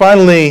 he was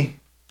finally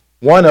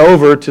won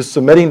over to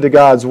submitting to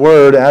God's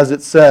word, as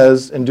it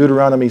says in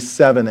Deuteronomy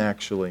 7,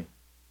 actually.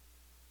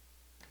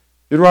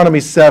 Deuteronomy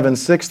 7,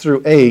 6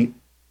 through 8,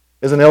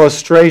 is an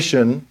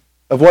illustration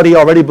of what he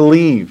already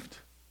believed.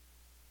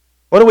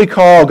 What do we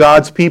call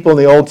God's people in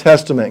the Old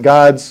Testament?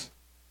 God's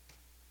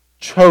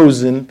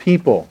chosen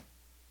people.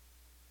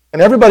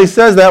 And everybody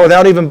says that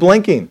without even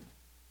blinking.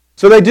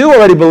 So they do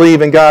already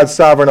believe in God's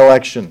sovereign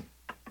election.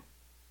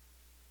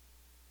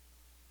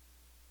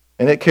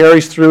 And it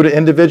carries through to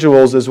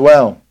individuals as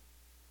well.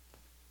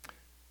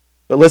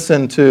 But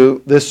listen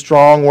to this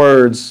strong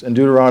words in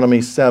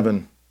Deuteronomy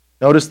 7.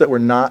 Notice that we're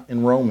not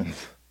in Romans.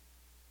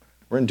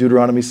 We're in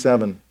Deuteronomy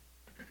 7.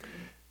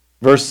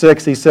 Verse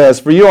 6, he says,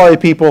 "For you are a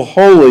people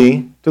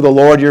holy to the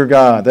Lord your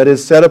God, that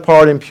is set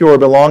apart and pure,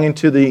 belonging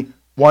to the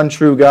one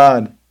true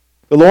God.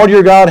 The Lord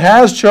your God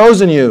has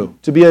chosen you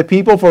to be a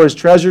people for his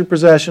treasured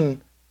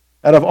possession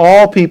out of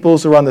all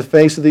peoples who are on the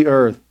face of the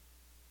earth.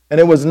 And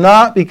it was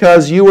not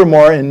because you were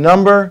more in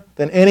number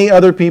than any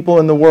other people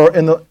in the world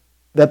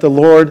that the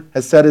Lord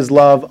has set his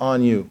love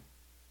on you.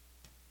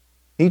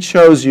 He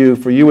chose you,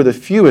 for you were the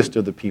fewest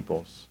of the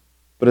peoples,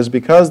 but it's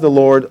because the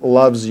Lord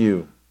loves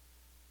you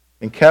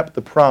and kept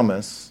the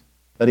promise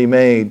that he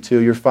made to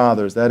your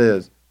fathers, that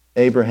is,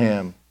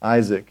 Abraham,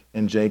 Isaac,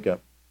 and Jacob."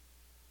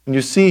 And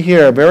you see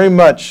here, very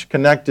much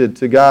connected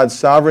to God's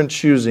sovereign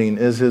choosing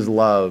is his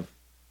love.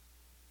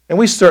 And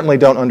we certainly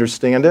don't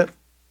understand it.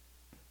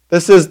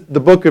 This is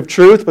the book of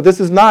truth, but this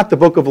is not the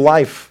book of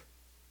life,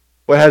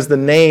 what has the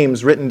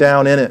names written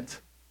down in it.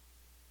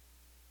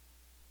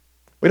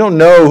 We don't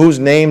know whose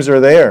names are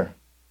there.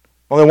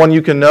 Only one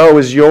you can know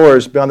is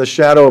yours beyond the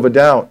shadow of a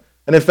doubt.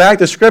 And in fact,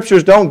 the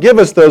Scriptures don't give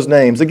us those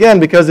names, again,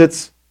 because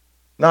it's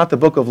not the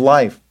book of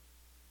life.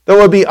 Though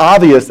it would be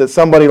obvious that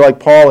somebody like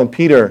Paul and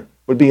Peter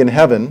would be in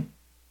heaven,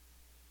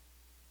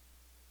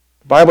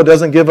 the Bible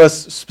doesn't give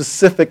us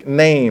specific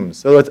names,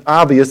 so it's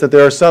obvious that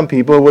there are some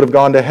people who would have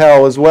gone to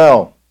hell as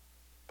well.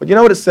 But you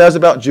know what it says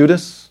about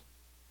Judas?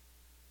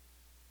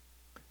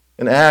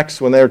 In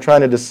Acts, when they were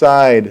trying to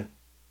decide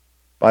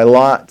by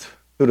lot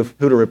who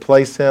to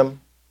replace him,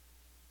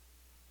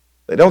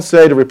 they don't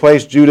say to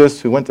replace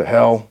Judas who went to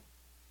hell.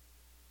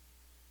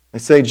 They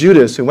say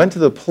Judas who went to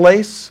the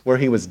place where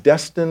he was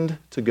destined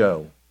to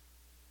go.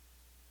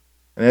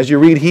 And as you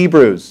read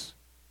Hebrews,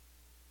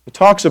 it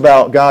talks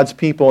about God's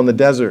people in the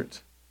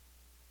desert.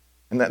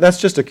 And that's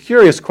just a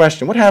curious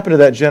question. What happened to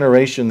that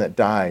generation that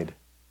died?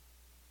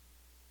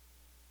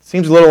 It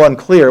seems a little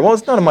unclear. Well,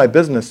 it's none of my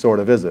business, sort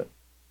of, is it?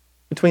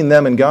 Between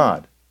them and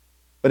God.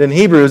 But in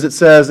Hebrews,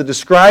 it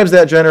describes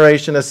that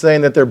generation as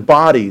saying that their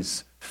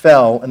bodies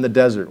fell in the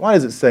desert. Why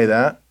does it say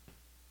that?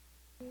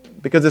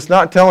 Because it's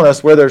not telling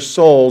us where their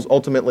souls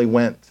ultimately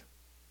went.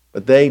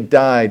 But they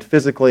died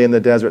physically in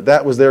the desert.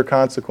 That was their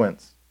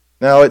consequence.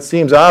 Now, it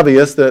seems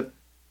obvious that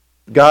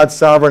God's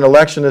sovereign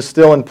election is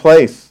still in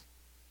place.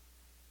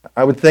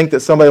 I would think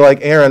that somebody like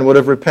Aaron would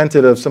have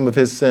repented of some of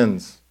his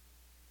sins.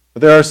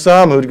 But there are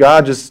some who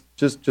God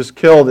just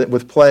killed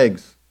with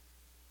plagues.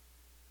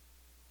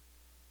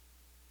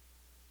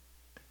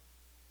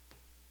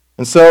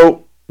 And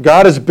so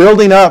God is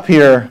building up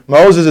here,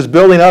 Moses is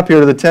building up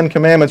here to the Ten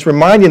Commandments,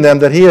 reminding them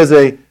that he is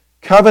a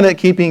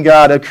covenant-keeping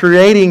God, a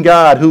creating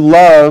God who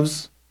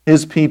loves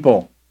his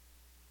people.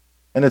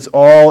 And it's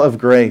all of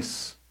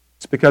grace.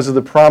 It's because of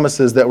the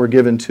promises that were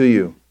given to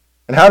you.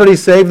 And how did he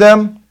save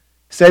them?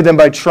 He saved them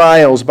by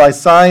trials, by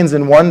signs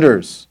and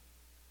wonders,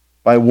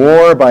 by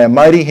war, by a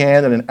mighty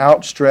hand and an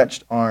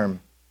outstretched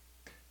arm.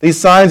 These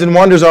signs and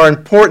wonders are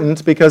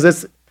important because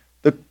it's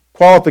the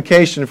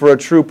qualification for a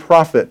true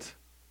prophet,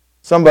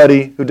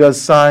 somebody who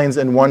does signs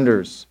and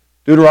wonders.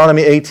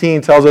 Deuteronomy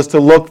 18 tells us to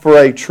look for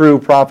a true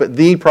prophet,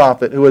 the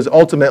prophet who is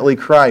ultimately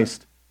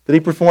Christ. Did he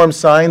perform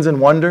signs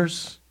and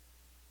wonders?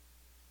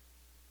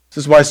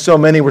 This is why so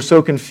many were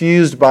so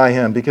confused by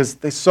him, because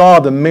they saw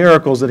the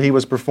miracles that he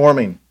was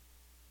performing.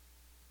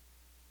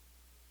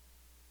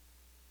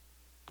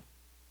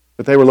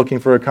 But they were looking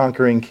for a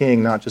conquering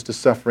king, not just a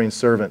suffering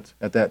servant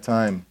at that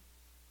time.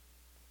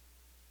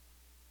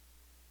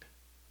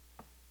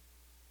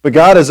 But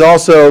God has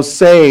also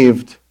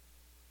saved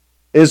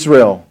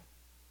Israel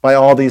by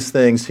all these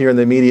things here in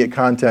the immediate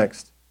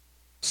context.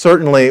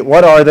 Certainly,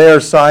 what are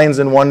their signs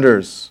and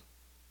wonders?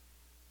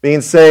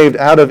 Being saved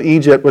out of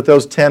Egypt with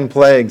those 10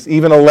 plagues,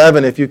 even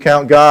 11 if you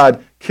count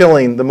God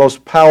killing the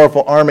most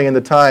powerful army in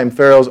the time,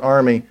 Pharaoh's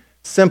army,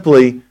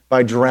 simply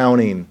by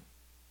drowning.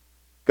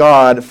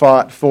 God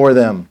fought for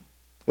them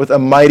with a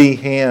mighty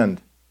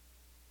hand,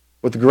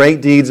 with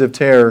great deeds of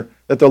terror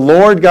that the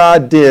Lord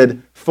God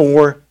did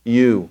for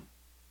you.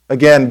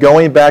 Again,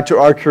 going back to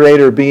our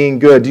Creator being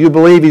good. Do you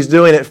believe He's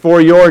doing it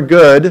for your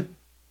good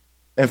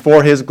and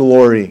for His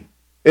glory?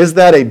 Is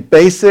that a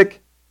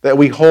basic that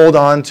we hold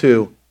on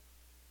to?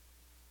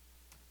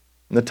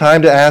 And the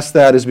time to ask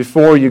that is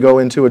before you go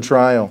into a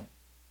trial.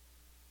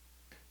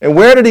 And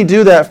where did He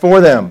do that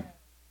for them?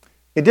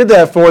 He did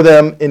that for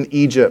them in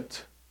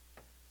Egypt,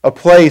 a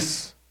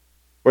place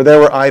where there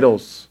were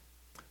idols,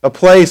 a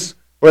place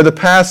where the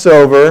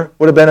Passover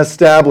would have been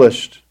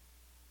established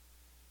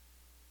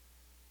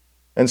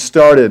and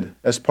started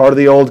as part of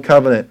the Old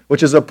Covenant,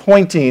 which is a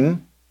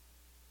pointing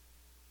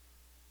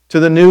to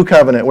the New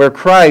Covenant, where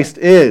Christ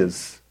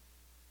is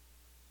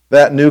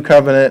that New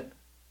Covenant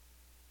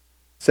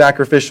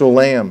sacrificial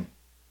lamb.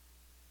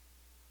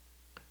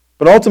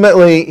 But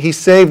ultimately, He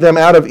saved them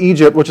out of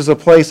Egypt, which is a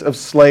place of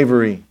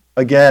slavery.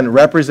 Again,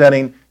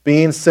 representing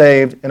being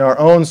saved in our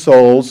own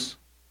souls,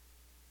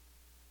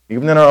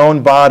 even in our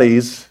own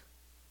bodies,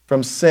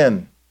 from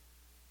sin.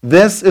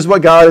 This is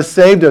what God has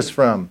saved us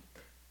from.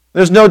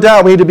 There's no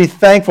doubt we need to be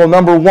thankful,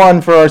 number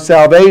one, for our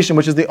salvation,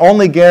 which is the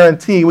only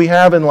guarantee we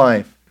have in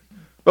life.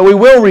 But we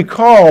will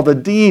recall the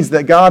deeds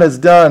that God has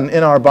done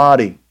in our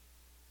body.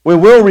 We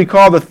will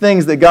recall the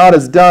things that God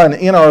has done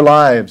in our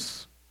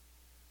lives.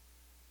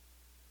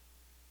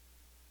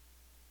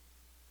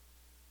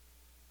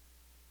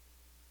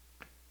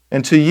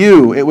 And to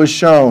you it was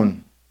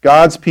shown,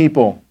 God's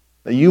people,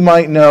 that you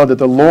might know that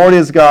the Lord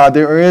is God,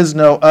 there is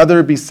no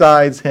other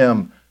besides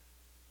Him,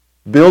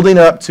 building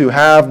up to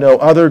have no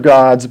other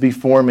gods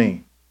before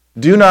me.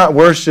 Do not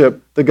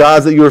worship the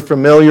gods that you are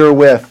familiar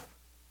with,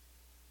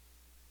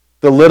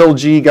 the little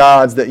g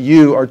gods that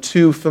you are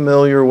too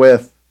familiar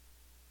with.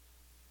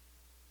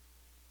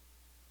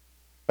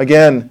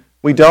 Again,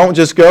 we don't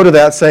just go to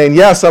that saying,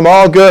 yes, I'm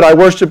all good, I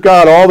worship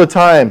God all the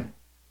time.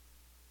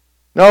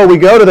 No, we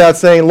go to that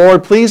saying,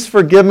 Lord, please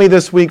forgive me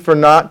this week for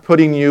not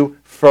putting you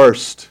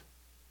first.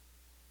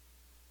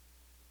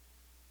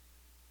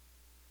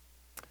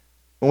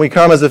 When we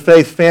come as a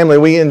faith family,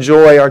 we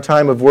enjoy our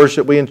time of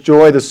worship. We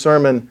enjoy the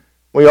sermon.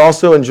 We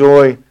also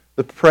enjoy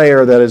the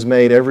prayer that is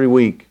made every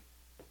week,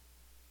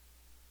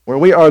 where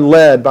we are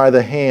led by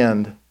the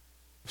hand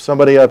of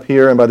somebody up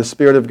here and by the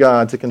Spirit of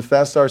God to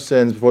confess our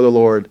sins before the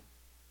Lord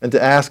and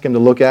to ask Him to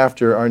look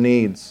after our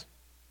needs.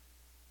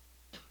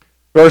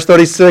 Verse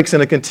 36, in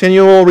a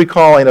continual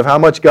recalling of how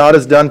much God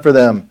has done for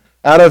them.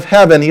 Out of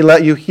heaven He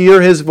let you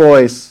hear His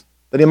voice,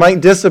 that He might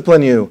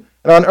discipline you.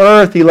 And on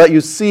earth He let you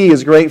see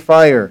His great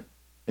fire,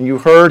 and you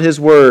heard His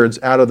words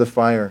out of the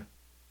fire.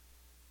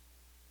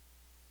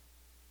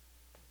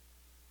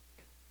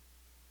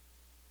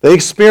 They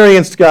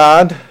experienced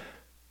God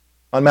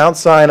on Mount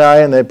Sinai,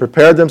 and they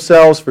prepared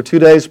themselves for 2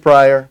 days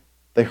prior.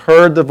 They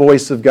heard the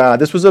voice of God.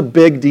 This was a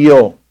big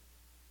deal.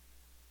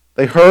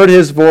 They heard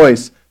His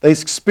voice. They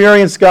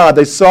experienced God.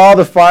 They saw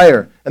the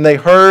fire, and they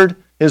heard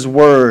His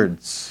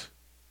words.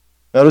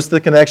 Notice the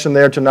connection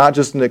there to not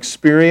just an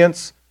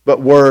experience, but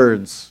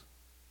words.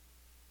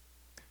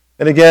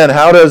 And again,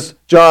 how does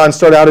John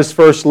start out his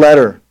first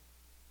letter?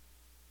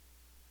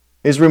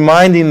 He's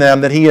reminding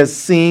them that he has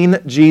seen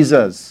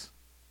Jesus,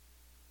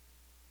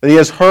 that he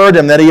has heard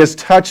Him, that he has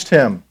touched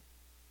Him,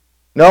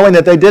 knowing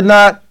that they did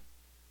not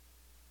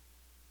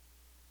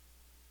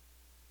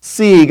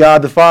see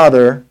God the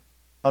Father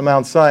on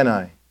Mount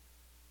Sinai.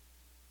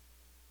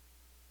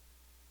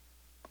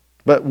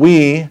 But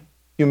we,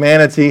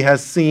 humanity,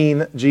 has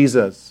seen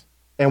Jesus,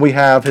 and we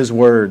have His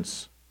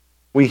words.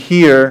 We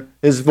hear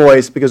His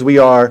voice because we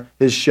are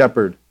His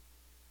shepherd.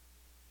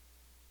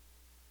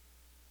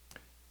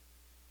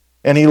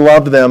 And He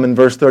loved them in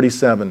verse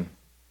 37.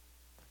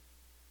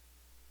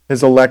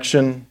 His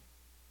election,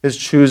 His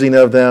choosing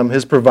of them,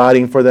 His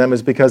providing for them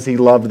is because He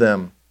loved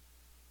them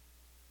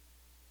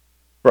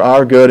for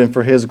our good and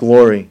for His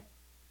glory.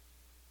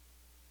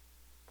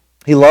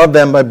 He loved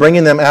them by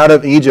bringing them out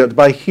of Egypt,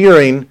 by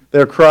hearing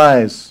their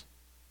cries,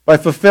 by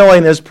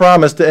fulfilling His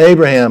promise to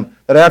Abraham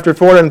that after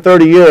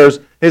 430 years,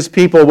 his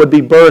people would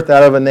be birthed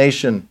out of a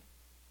nation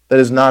that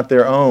is not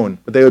their own,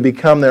 but they would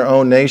become their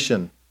own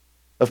nation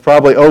of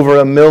probably over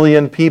 1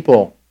 million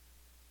people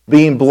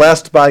being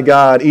blessed by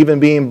God, even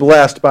being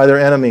blessed by their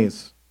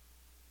enemies.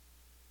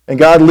 And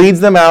God leads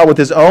them out with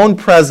His own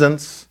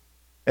presence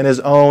and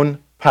His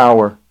own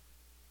power.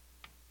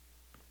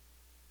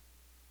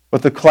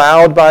 With a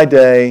cloud by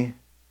day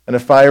and a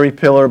fiery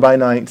pillar by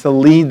night to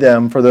lead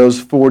them for those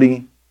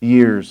 40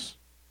 years.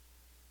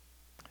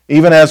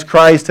 Even as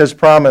Christ has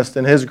promised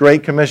in His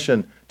great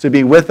commission to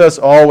be with us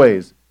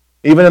always.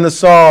 Even in the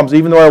Psalms,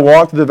 even though I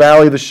walk through the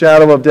valley of the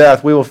shadow of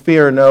death, we will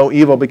fear no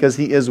evil because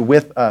He is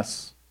with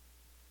us.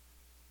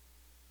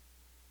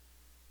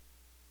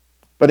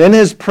 But in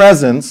His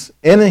presence,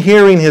 in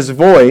hearing His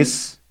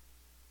voice,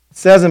 it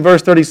says in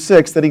verse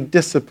 36 that He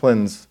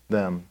disciplines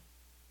them.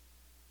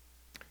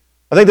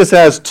 I think this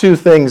has two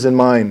things in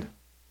mind.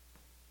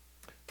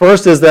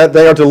 First is that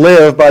they are to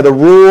live by the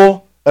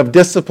rule of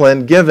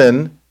discipline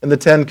given in the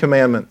Ten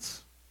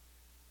Commandments.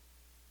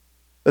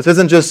 This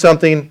isn't just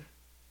something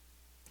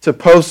to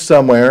post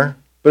somewhere,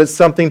 but it's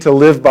something to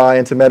live by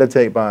and to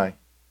meditate by.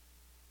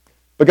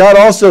 But God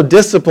also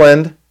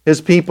disciplined his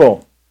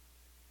people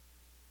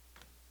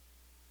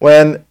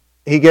when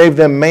he gave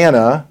them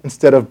manna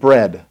instead of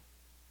bread.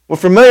 We're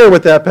familiar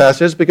with that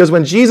passage because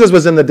when Jesus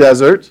was in the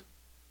desert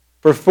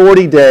for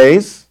 40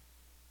 days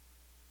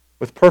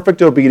with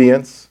perfect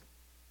obedience,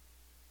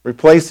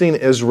 replacing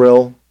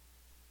Israel,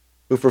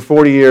 who for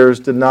 40 years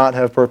did not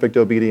have perfect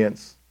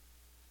obedience,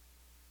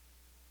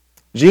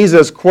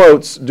 Jesus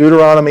quotes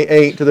Deuteronomy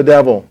 8 to the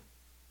devil.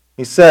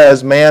 He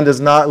says, "Man does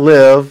not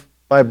live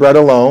by bread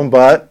alone,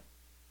 but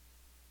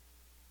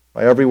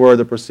by every word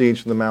that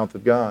proceeds from the mouth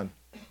of God."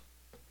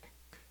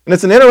 And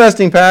it's an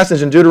interesting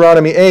passage in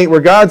Deuteronomy 8 where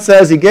God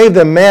says he gave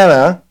them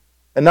manna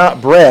and not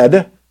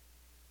bread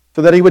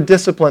so that he would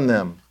discipline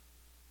them.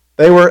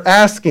 They were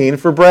asking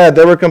for bread.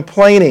 They were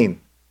complaining.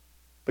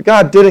 But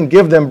God didn't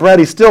give them bread.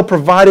 He still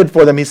provided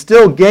for them. He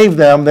still gave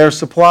them their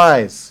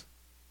supplies.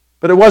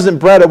 But it wasn't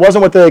bread. It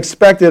wasn't what they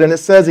expected. And it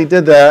says he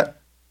did that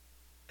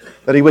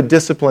he would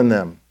discipline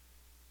them.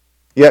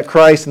 Yet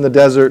Christ in the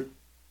desert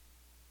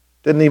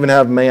didn't even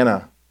have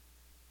manna.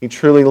 He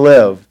truly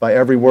lived by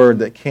every word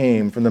that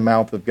came from the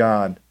mouth of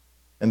God.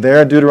 And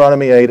there in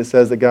Deuteronomy 8, it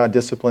says that God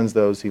disciplines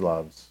those he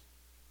loves.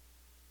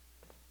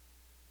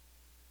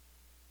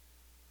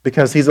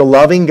 Because he's a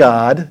loving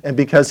God and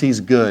because he's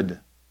good.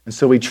 And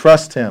so we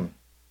trust him.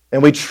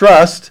 And we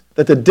trust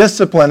that the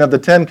discipline of the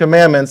Ten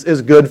Commandments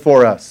is good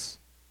for us.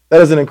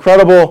 That is an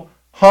incredible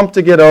hump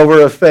to get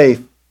over of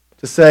faith,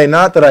 to say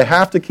not that I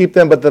have to keep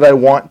them, but that I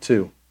want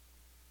to.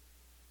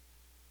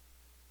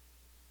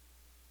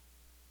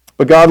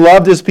 But God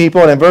loved his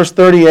people, and in verse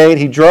 38,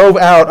 he drove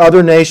out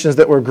other nations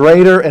that were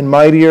greater and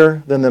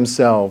mightier than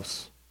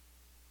themselves.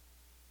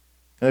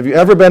 And have you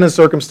ever been in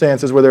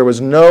circumstances where there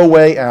was no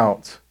way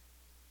out,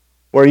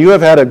 where you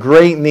have had a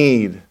great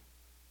need,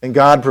 and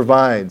God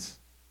provides?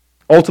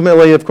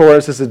 Ultimately, of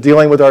course, this is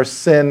dealing with our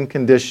sin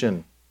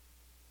condition,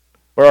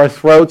 where our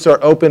throats are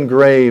open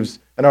graves,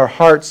 and our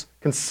hearts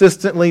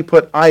consistently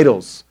put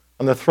idols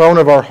on the throne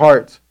of our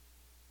heart.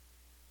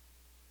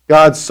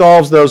 God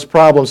solves those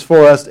problems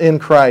for us in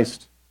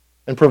Christ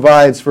and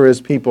provides for his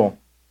people.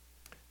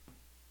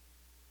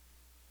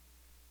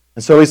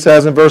 And so he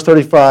says in verse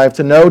 35,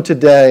 to know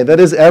today, that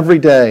is every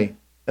day,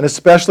 and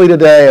especially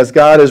today as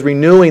God is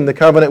renewing the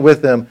covenant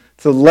with them,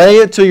 to lay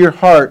it to your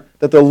heart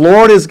that the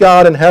Lord is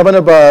God in heaven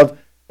above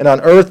and on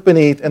earth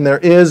beneath, and there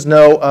is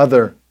no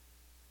other.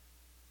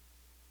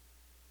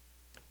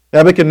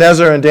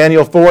 Nebuchadnezzar in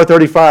Daniel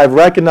 4:35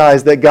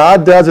 recognized that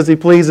God does as he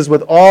pleases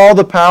with all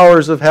the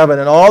powers of heaven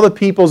and all the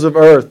peoples of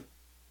earth,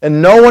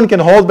 and no one can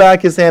hold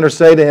back his hand or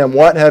say to him,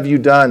 "What have you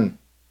done?"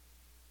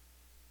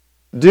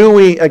 Do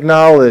we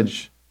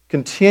acknowledge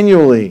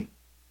continually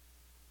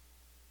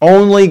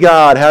only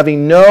God,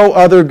 having no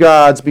other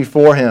gods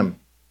before him?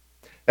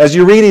 As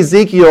you read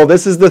Ezekiel,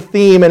 this is the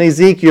theme in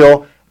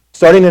Ezekiel,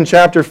 starting in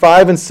chapter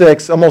 5 and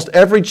 6. Almost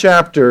every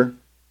chapter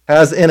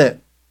has in it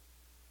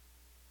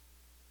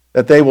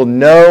that they will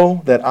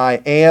know that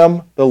I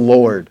am the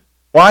Lord.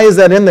 Why is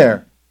that in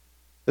there?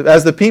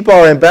 As the people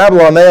are in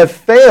Babylon, they have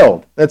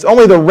failed. It's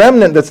only the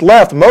remnant that's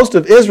left. Most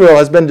of Israel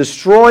has been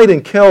destroyed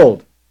and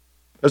killed.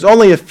 There's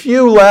only a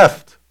few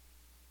left,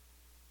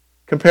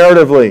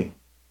 comparatively.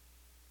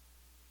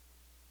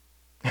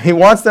 He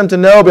wants them to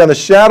know beyond the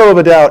shadow of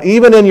a doubt,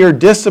 even in your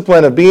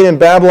discipline of being in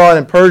Babylon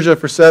and Persia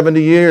for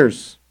 70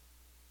 years,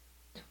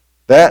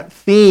 that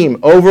theme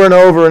over and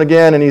over and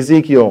again in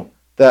Ezekiel,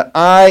 that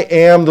I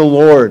am the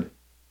Lord.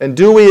 And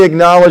do we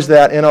acknowledge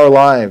that in our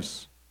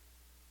lives?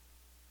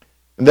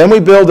 And then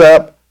we build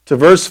up to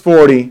verse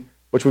 40,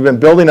 which we've been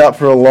building up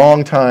for a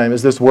long time,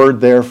 is this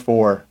word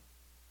therefore.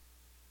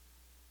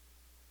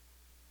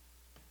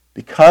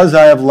 Because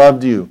I have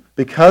loved you,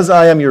 because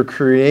I am your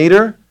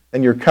creator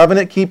and your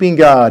covenant-keeping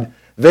God,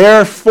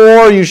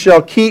 therefore you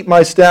shall keep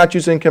my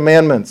statutes and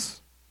commandments.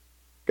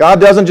 God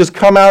doesn't just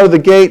come out of the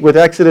gate with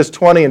Exodus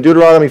 20 and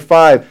Deuteronomy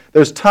 5.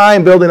 There's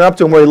time building up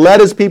to him where he led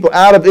his people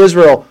out of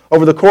Israel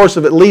over the course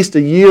of at least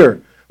a year,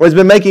 where he's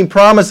been making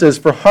promises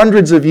for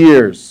hundreds of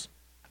years.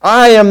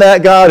 I am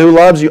that God who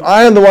loves you.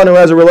 I am the one who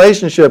has a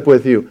relationship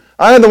with you.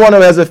 I am the one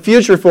who has a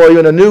future for you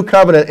in a new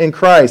covenant in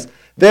Christ.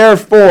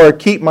 Therefore,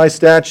 keep my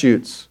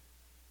statutes,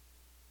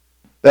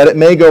 that it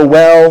may go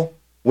well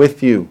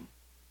with you.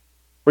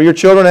 For your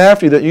children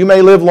after you, that you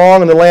may live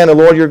long in the land the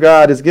Lord your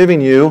God is giving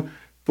you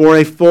for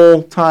a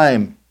full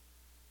time,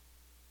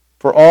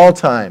 for all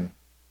time.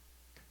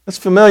 That's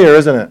familiar,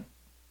 isn't it?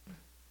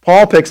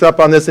 Paul picks up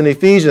on this in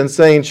Ephesians,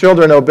 saying,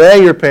 children,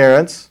 obey your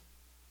parents,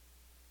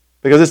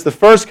 because it's the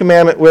first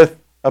commandment with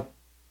a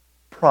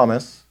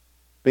promise,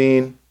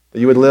 being that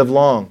you would live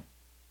long.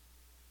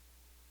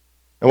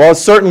 And while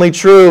it's certainly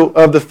true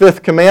of the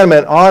fifth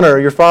commandment, honor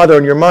your father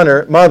and your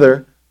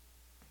mother,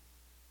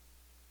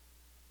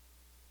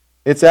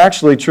 it's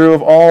actually true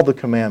of all the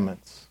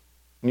commandments.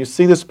 And you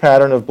see this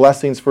pattern of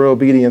blessings for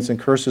obedience and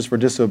curses for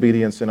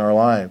disobedience in our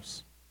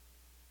lives.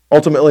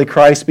 Ultimately,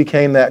 Christ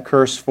became that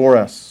curse for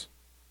us.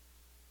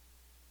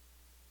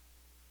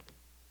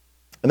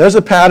 And there's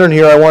a pattern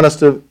here I want us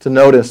to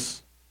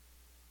notice.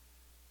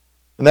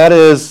 And that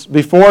is,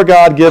 before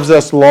God gives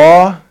us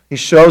law, He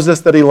shows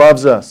us that He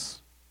loves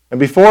us. And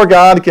before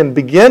God can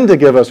begin to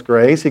give us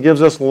grace, He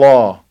gives us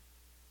law.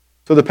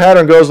 So the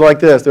pattern goes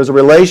like this. There's a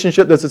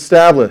relationship that's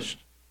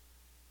established.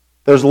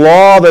 There's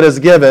law that is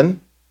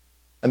given,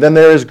 and then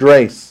there is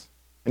grace.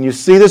 And you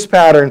see this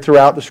pattern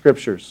throughout the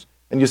Scriptures.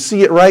 And you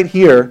see it right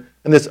here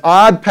in this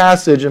odd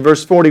passage in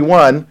verse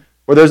 41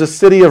 where there's a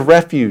city of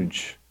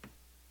refuge.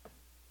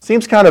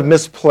 Seems kind of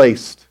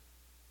misplaced.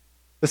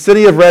 The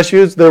city of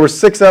refuge, there were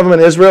 6 of them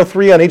in Israel,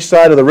 3 on each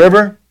side of the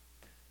river.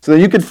 So that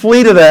you could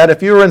flee to that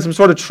if you were in some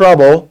sort of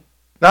trouble,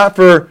 not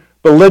for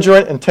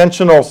belligerent,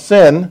 intentional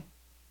sin,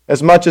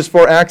 as much as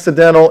for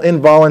accidental,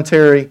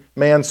 involuntary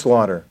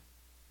manslaughter.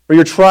 For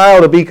your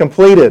trial to be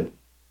completed.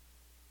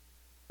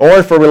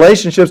 Or for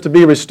relationships to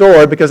be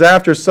restored, because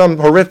after some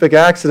horrific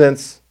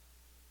accidents,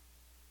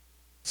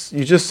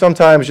 you just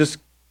sometimes just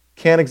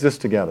can't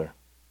exist together.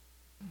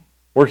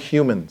 We're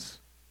humans.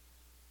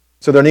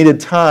 So there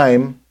needed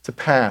time to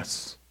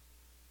pass.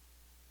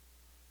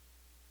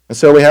 And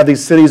so we have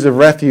these cities of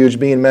refuge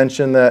being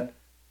mentioned that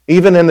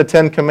even in the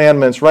Ten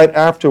Commandments, right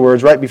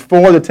afterwards, right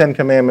before the Ten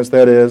Commandments,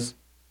 that is,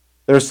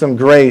 there's some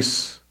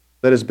grace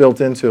that is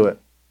built into it.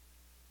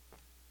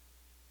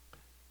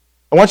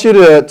 I want you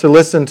to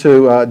listen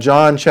to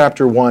John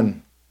chapter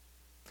 1.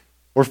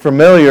 We're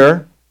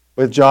familiar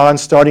with John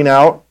starting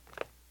out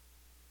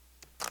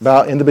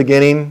about in the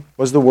beginning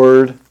was the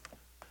Word.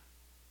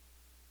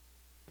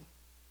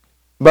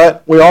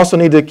 But we also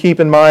need to keep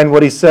in mind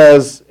what he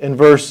says in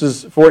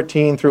verses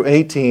 14 through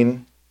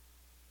 18,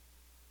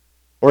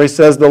 where he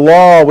says the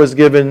law was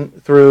given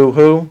through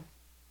who?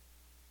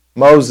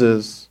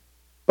 Moses.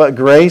 But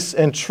grace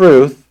and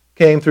truth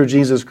came through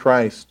Jesus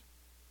Christ.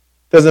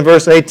 It says in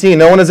verse 18,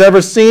 no one has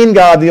ever seen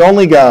God, the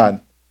only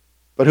God,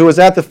 but who is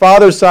at the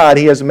Father's side,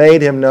 He has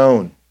made Him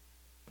known.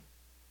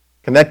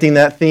 Connecting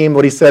that theme,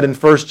 what he said in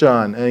 1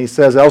 John, and he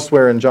says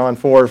elsewhere in John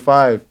 4 or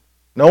 5.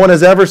 No one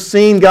has ever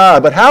seen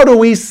God. But how do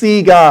we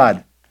see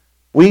God?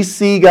 We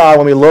see God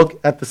when we look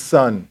at the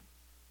Son,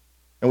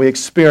 and we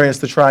experience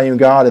the triune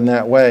God in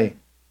that way.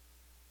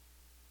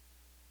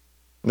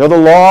 Though the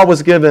law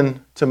was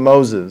given to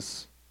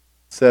Moses,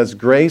 it says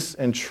grace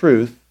and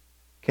truth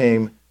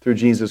came through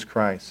Jesus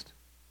Christ.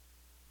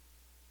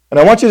 And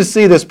I want you to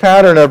see this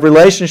pattern of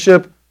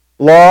relationship,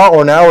 law,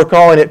 or now we're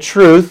calling it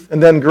truth,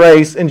 and then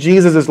grace in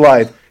Jesus'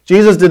 life.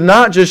 Jesus did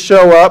not just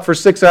show up for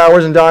 6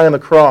 hours and die on the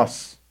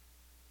cross.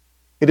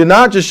 He did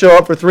not just show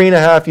up for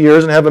 3.5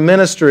 years and have a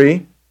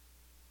ministry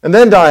and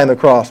then die on the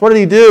cross. What did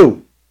He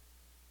do?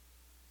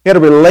 He had a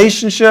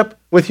relationship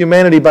with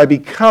humanity by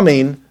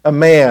becoming a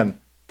man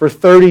for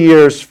 30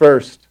 years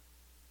first.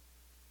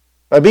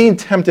 By being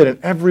tempted in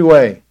every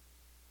way,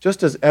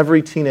 just as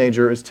every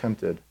teenager is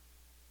tempted.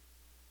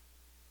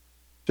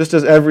 Just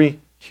as every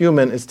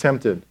human is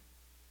tempted.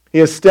 He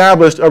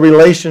established a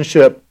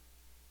relationship.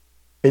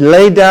 He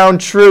laid down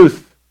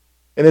truth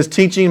in His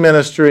teaching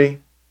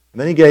ministry, and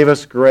then He gave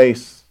us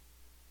grace.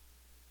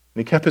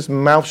 And He kept His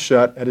mouth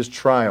shut at His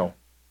trial.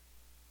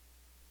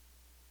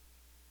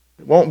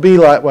 It won't be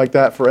like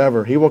that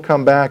forever. He will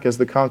come back as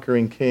the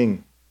conquering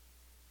king.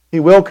 He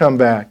will come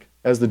back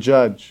as the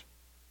judge.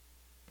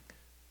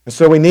 And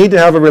so we need to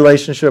have a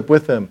relationship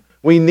with Him.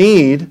 We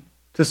need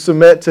to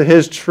submit to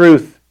His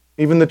truth,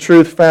 even the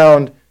truth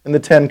found in the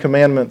Ten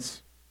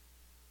Commandments.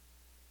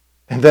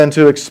 And then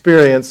to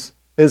experience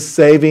His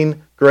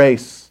saving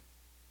grace,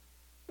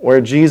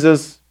 where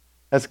Jesus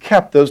has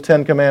kept those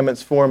 10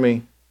 commandments for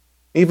me,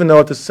 even though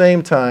at the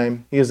same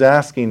time He is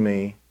asking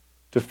me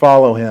to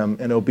follow Him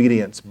in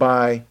obedience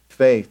by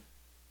faith.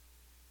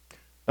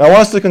 And I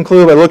want us to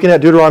conclude by looking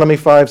at Deuteronomy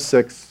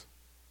 5:6.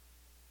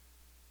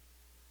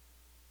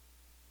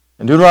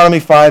 And Deuteronomy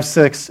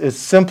 5:6 is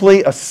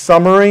simply a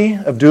summary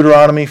of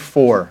Deuteronomy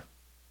 4.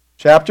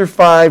 Chapter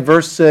 5,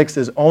 verse 6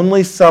 is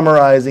only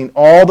summarizing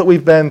all that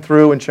we've been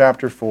through in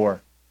chapter 4.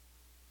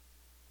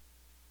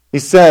 He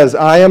says,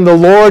 I am the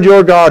Lord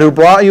your God who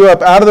brought you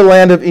up out of the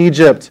land of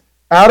Egypt,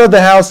 out of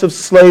the house of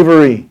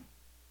slavery.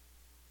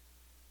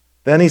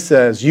 Then he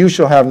says, you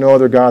shall have no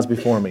other gods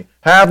before me.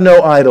 Have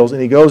no idols.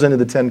 And he goes into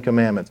the 10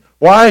 commandments.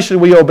 Why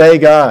should we obey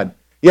God?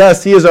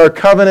 Yes, He is our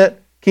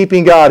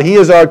covenant-keeping God. He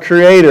is our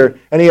creator.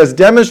 And He has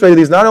demonstrated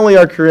He's not only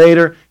our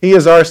creator, He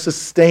is our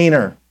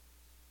sustainer.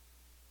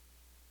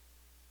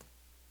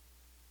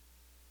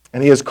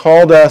 And He has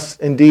called us,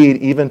 indeed,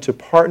 even to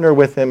partner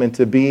with Him and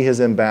to be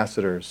His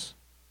ambassadors.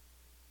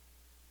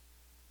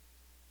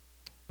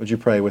 Would you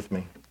pray with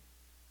me?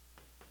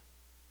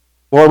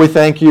 Lord, we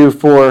thank You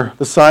for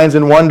the signs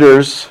and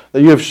wonders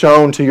that You have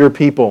shown to Your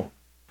people.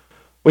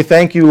 We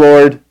thank You,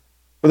 Lord,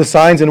 for the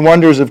signs and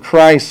wonders of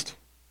Christ,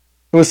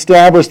 who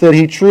established that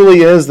He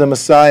truly is the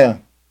Messiah.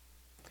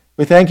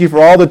 We thank You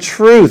for all the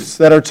truths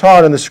that are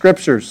taught in the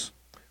Scriptures.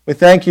 We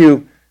thank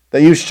You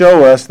that You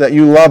show us that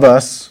You love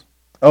us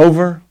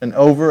over and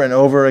over and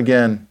over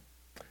again.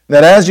 And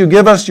that as You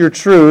give us Your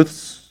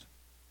truths,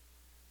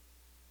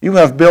 You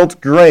have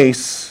built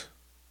grace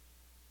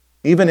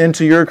even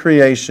into Your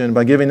creation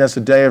by giving us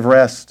a day of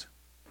rest.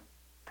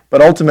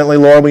 But ultimately,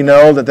 Lord, we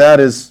know that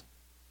is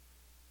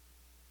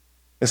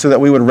so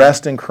that we would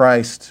rest in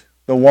Christ.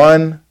 the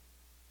one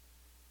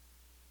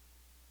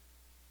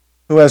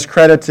who has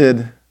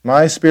credited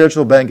my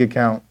spiritual bank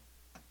account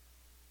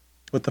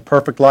with the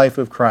perfect life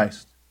of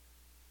Christ.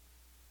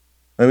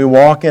 May we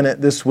walk in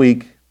it this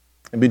week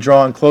and be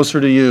drawn closer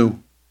to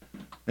you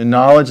in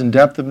knowledge and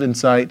depth of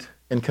insight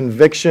and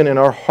conviction in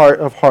our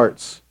heart of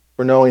hearts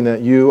for knowing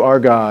that you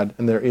are God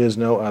and there is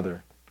no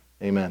other.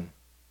 Amen.